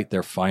 they write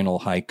their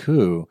final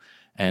haiku.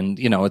 And,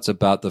 it's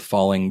about the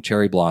falling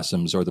cherry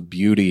blossoms or the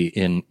beauty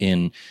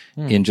in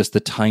just the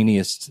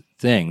tiniest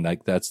thing.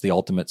 Like that's the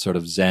ultimate sort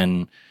of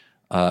Zen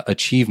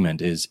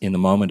achievement, is in the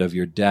moment of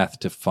your death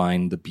to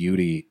find the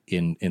beauty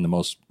in the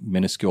most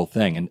minuscule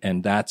thing.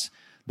 And that's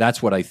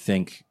what I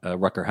think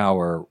Rutger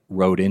Hauer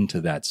wrote into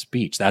that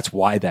speech. That's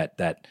why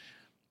that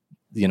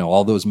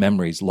all those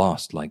memories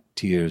lost, like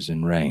tears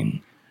and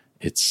rain.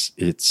 It's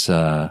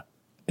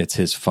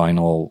his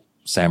final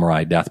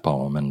samurai death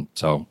poem. And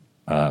so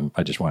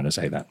I just wanted to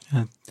say that.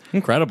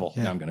 Incredible.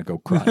 Now I'm going to go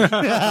cry.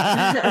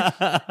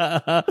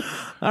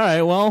 All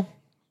right. Well,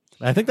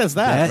 I think that's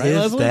that. That right, is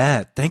Leslie?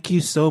 that. Thank you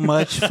so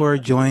much for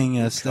joining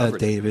us,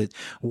 David.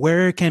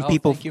 Where can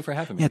people? Thank you for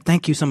having me. Yeah,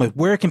 thank you so much.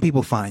 Where can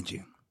people find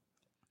you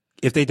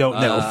if they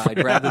don't know?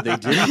 I'd rather they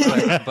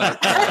didn't,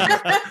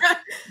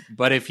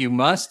 but if you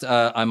must,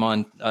 I'm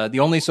on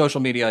the only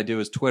social media I do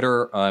is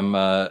Twitter. I'm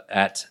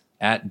at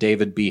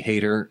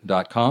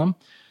davidbhader.com.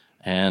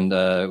 And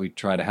we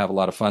try to have a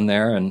lot of fun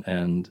there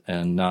and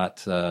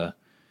not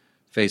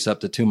face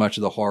up to too much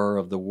of the horror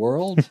of the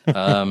world.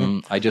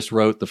 I just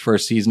wrote the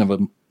first season of a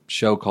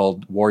show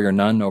called Warrior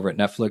Nun over at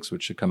Netflix,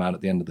 which should come out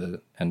at the end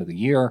of the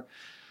year.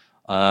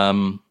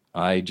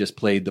 I just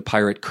played the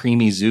pirate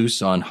Creamy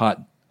Zeus on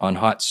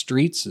Hot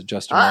Streets, a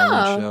Justin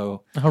Roiland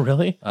show. Oh,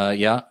 really?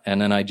 Yeah. And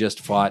then I just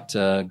fought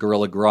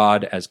Gorilla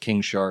Grodd as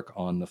King Shark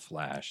on The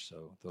Flash.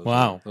 So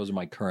those are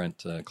my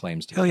current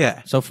claims to. Oh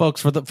yeah. So,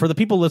 folks, for the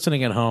people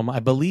listening at home, I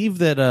believe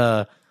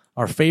that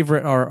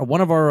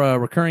one of our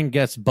recurring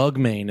guests,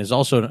 Bugmane, is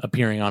also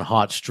appearing on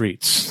Hot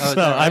Streets. Oh,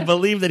 so right? I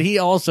believe that he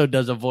also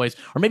does a voice,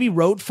 or maybe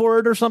wrote for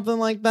it or something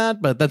like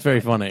that. But that's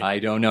very funny. I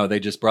don't know. They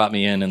just brought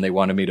me in and they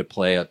wanted me to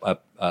play a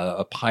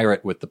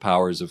pirate with the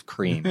powers of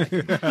cream.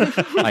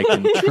 I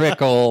can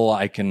trickle.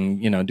 I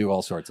can, do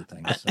all sorts of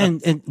things. So.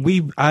 And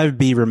I'd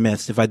be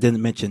remiss if I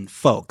didn't mention,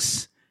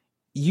 folks,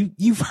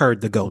 you've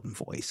heard the golden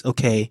voice.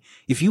 Okay.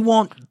 If you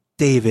want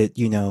David,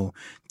 to,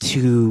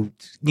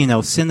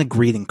 send a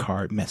greeting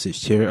card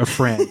message to a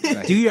friend,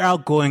 Right. Do your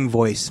outgoing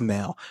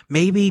voicemail,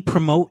 maybe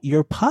promote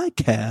your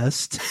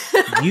podcast.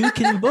 You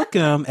can book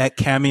him at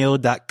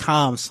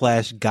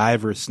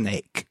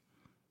cameo.com/GuyverSnake.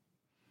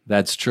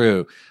 That's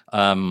true.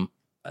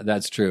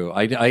 That's true.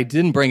 I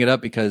didn't bring it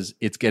up because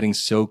it's getting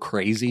so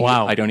crazy.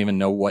 Wow. I don't even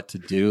know what to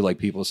do.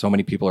 Like so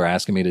many people are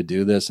asking me to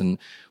do this, and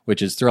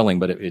which is thrilling,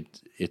 but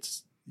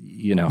it's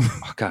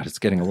oh God, it's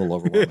getting a little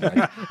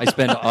overwhelming. I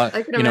spend,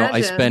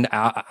 I spend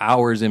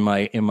hours in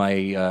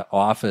my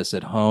office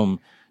at home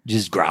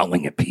just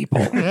growling at people.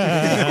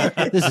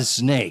 This is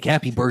Snake.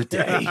 Happy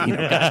birthday.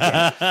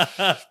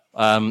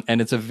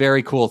 And it's a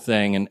very cool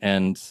thing,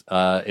 and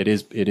it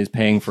is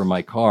paying for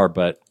my car,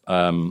 but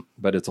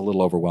it's a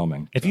little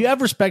overwhelming. If you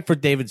have respect for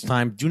David's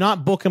time, do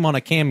not book him on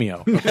a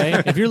Cameo.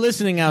 Okay, if you're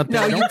listening out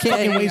there, don't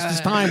fucking waste his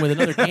time with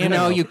another Cameo.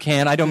 No, you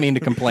can't. I don't mean to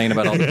complain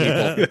about all the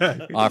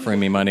people offering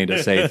me money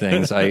to say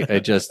things.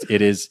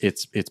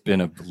 It's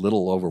been a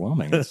little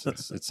overwhelming.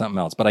 It's something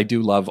else. But I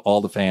do love all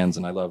the fans,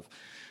 and I love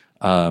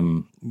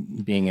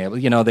being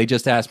able. They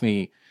just asked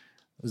me.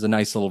 It was a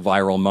nice little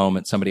viral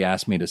moment. Somebody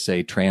asked me to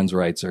say trans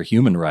rights or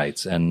human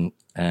rights, and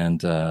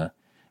I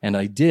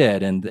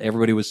did, and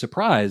everybody was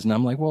surprised. And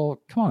I'm like,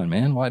 well, come on,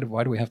 man. Why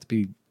do we have to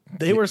be?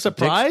 They were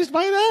surprised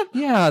by that?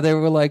 Yeah, they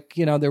were like,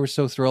 they were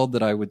so thrilled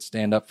that I would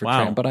stand up for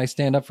trans, but I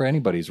stand up for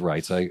anybody's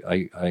rights. So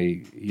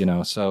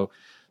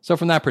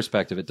from that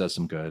perspective, it does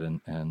some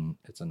good, and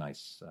it's a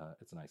nice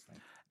thing.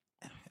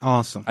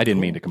 Awesome. I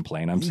didn't mean to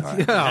complain. I'm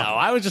sorry. No,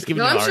 I was just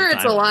giving No, you a I'm hard sure time.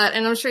 it's a lot,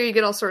 and I'm sure you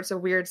get all sorts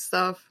of weird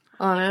stuff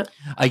on it.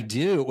 I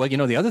do. Well,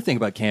 the other thing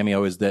about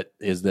Cameo is that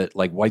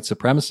like white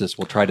supremacists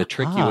will try to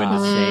trick you into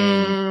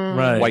saying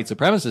Right. white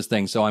supremacist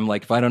thing. So I'm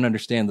like, if I don't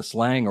understand the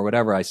slang or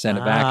whatever, I send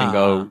it back and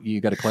go, you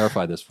got to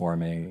clarify this for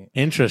me.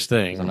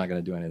 Interesting. I'm not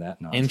going to do any of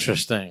that nonsense.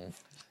 Interesting.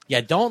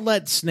 Yeah, don't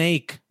let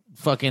Snake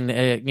fucking be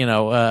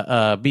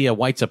a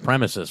white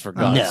supremacist, for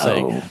God's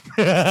sake.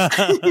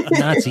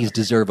 Nazis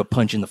deserve a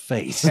punch in the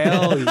face.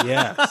 Hell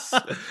yes.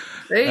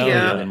 There you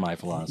go. In my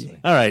philosophy.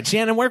 All right,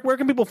 Shannon, where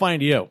can people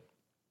find you?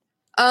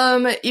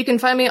 You can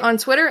find me on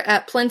Twitter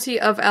at Plenty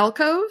of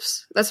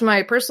Alcoves. That's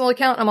my personal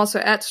account. I'm also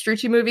at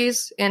Strucci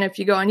Movies. And if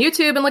you go on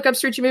YouTube and look up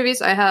Strucci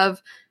Movies, I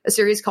have a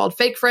series called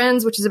Fake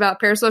Friends, which is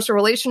about parasocial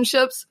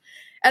relationships.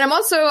 And I'm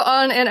also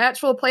on an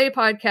actual play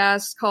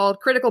podcast called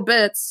Critical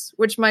Bits,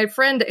 which my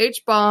friend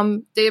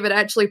H-Bomb David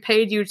actually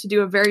paid you to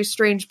do a very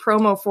strange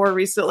promo for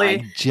recently.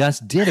 I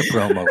just did a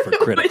promo for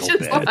Critical Which is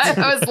Bits. why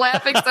I was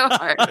laughing so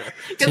hard.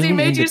 Because he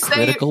made you say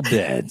Critical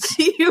Bits.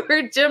 you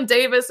were Jim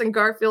Davis and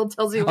Garfield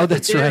tells you what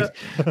that's to do. right.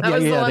 That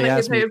was the one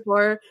that you paid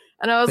for.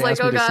 And I was They like,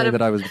 asked me oh to God. say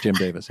that I was Jim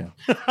Davis. Yeah.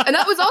 And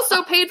that was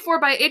also paid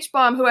for by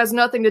H-Bomb, who has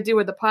nothing to do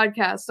with the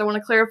podcast. So I want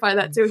to clarify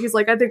that too. He's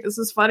like, I think this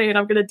is funny and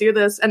I'm going to do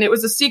this. And it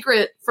was a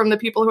secret from the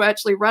people who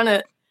actually run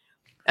it.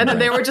 And then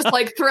they were just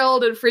like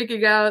thrilled and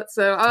freaking out.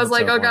 So I was That's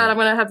like, so oh God, funny. I'm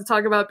going to have to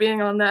talk about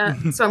being on that.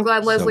 So I'm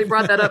glad Leslie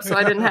brought that up so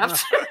I didn't have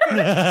to.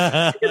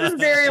 It was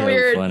very So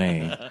weird.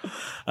 funny.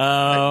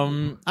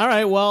 All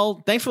right,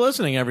 well, thanks for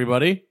listening,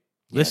 everybody.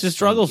 This Yes, is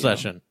Struggle thank you.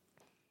 Session.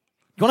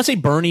 You want to say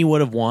Bernie would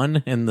have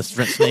won in the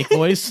Snake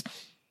voice?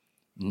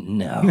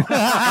 No.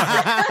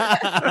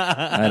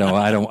 I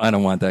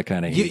don't want that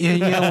kind of You, heat. you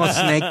don't want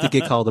Snake to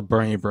get called a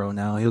Bernie bro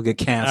now. He'll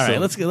get All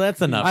canceled. right,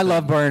 that's enough. I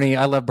love Bernie.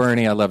 I love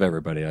Bernie. I love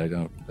everybody.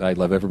 I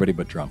love everybody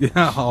but Trump.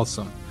 Yeah,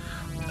 awesome.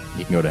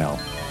 You can go to hell.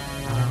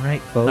 All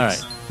right, folks. All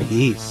right.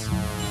 Peace.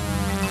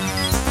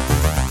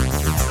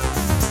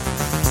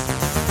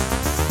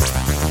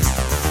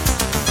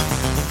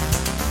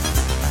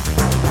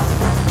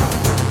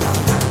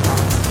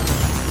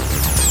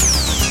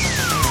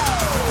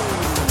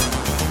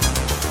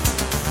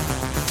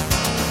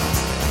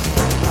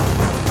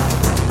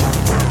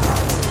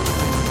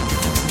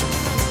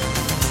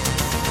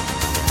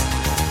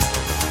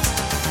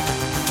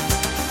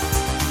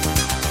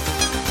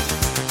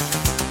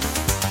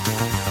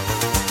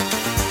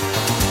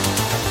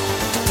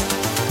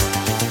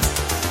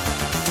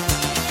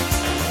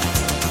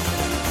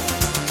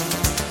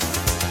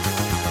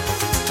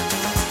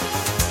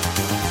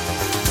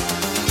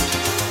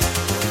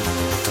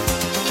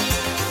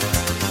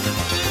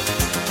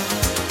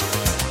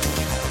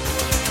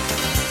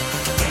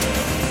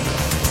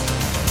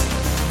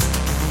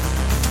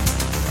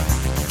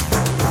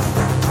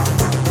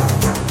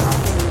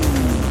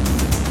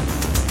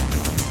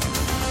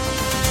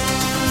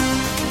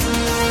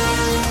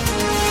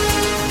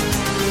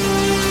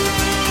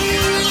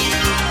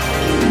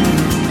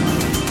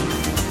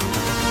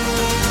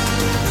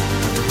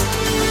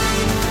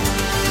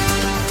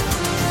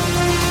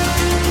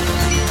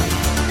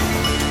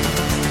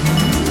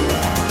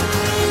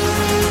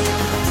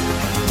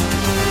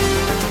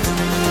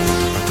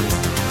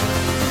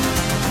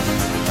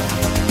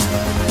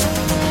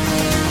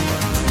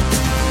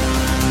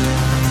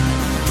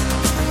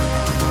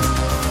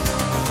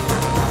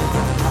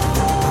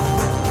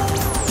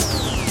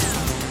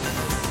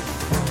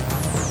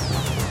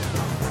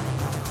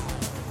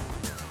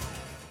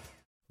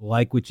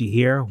 Like what you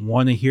hear?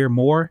 Want to hear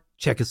more?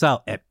 Check us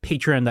out at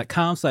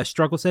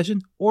patreon.com/struggle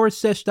session or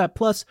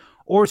sesh.plus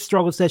or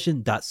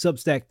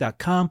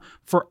strugglesession.substack.com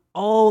for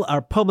all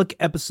our public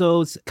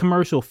episodes,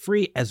 commercial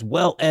free, as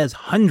well as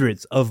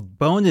hundreds of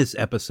bonus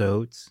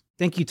episodes.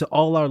 Thank you to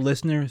all our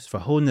listeners for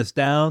holding us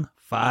down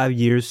 5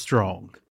 years strong.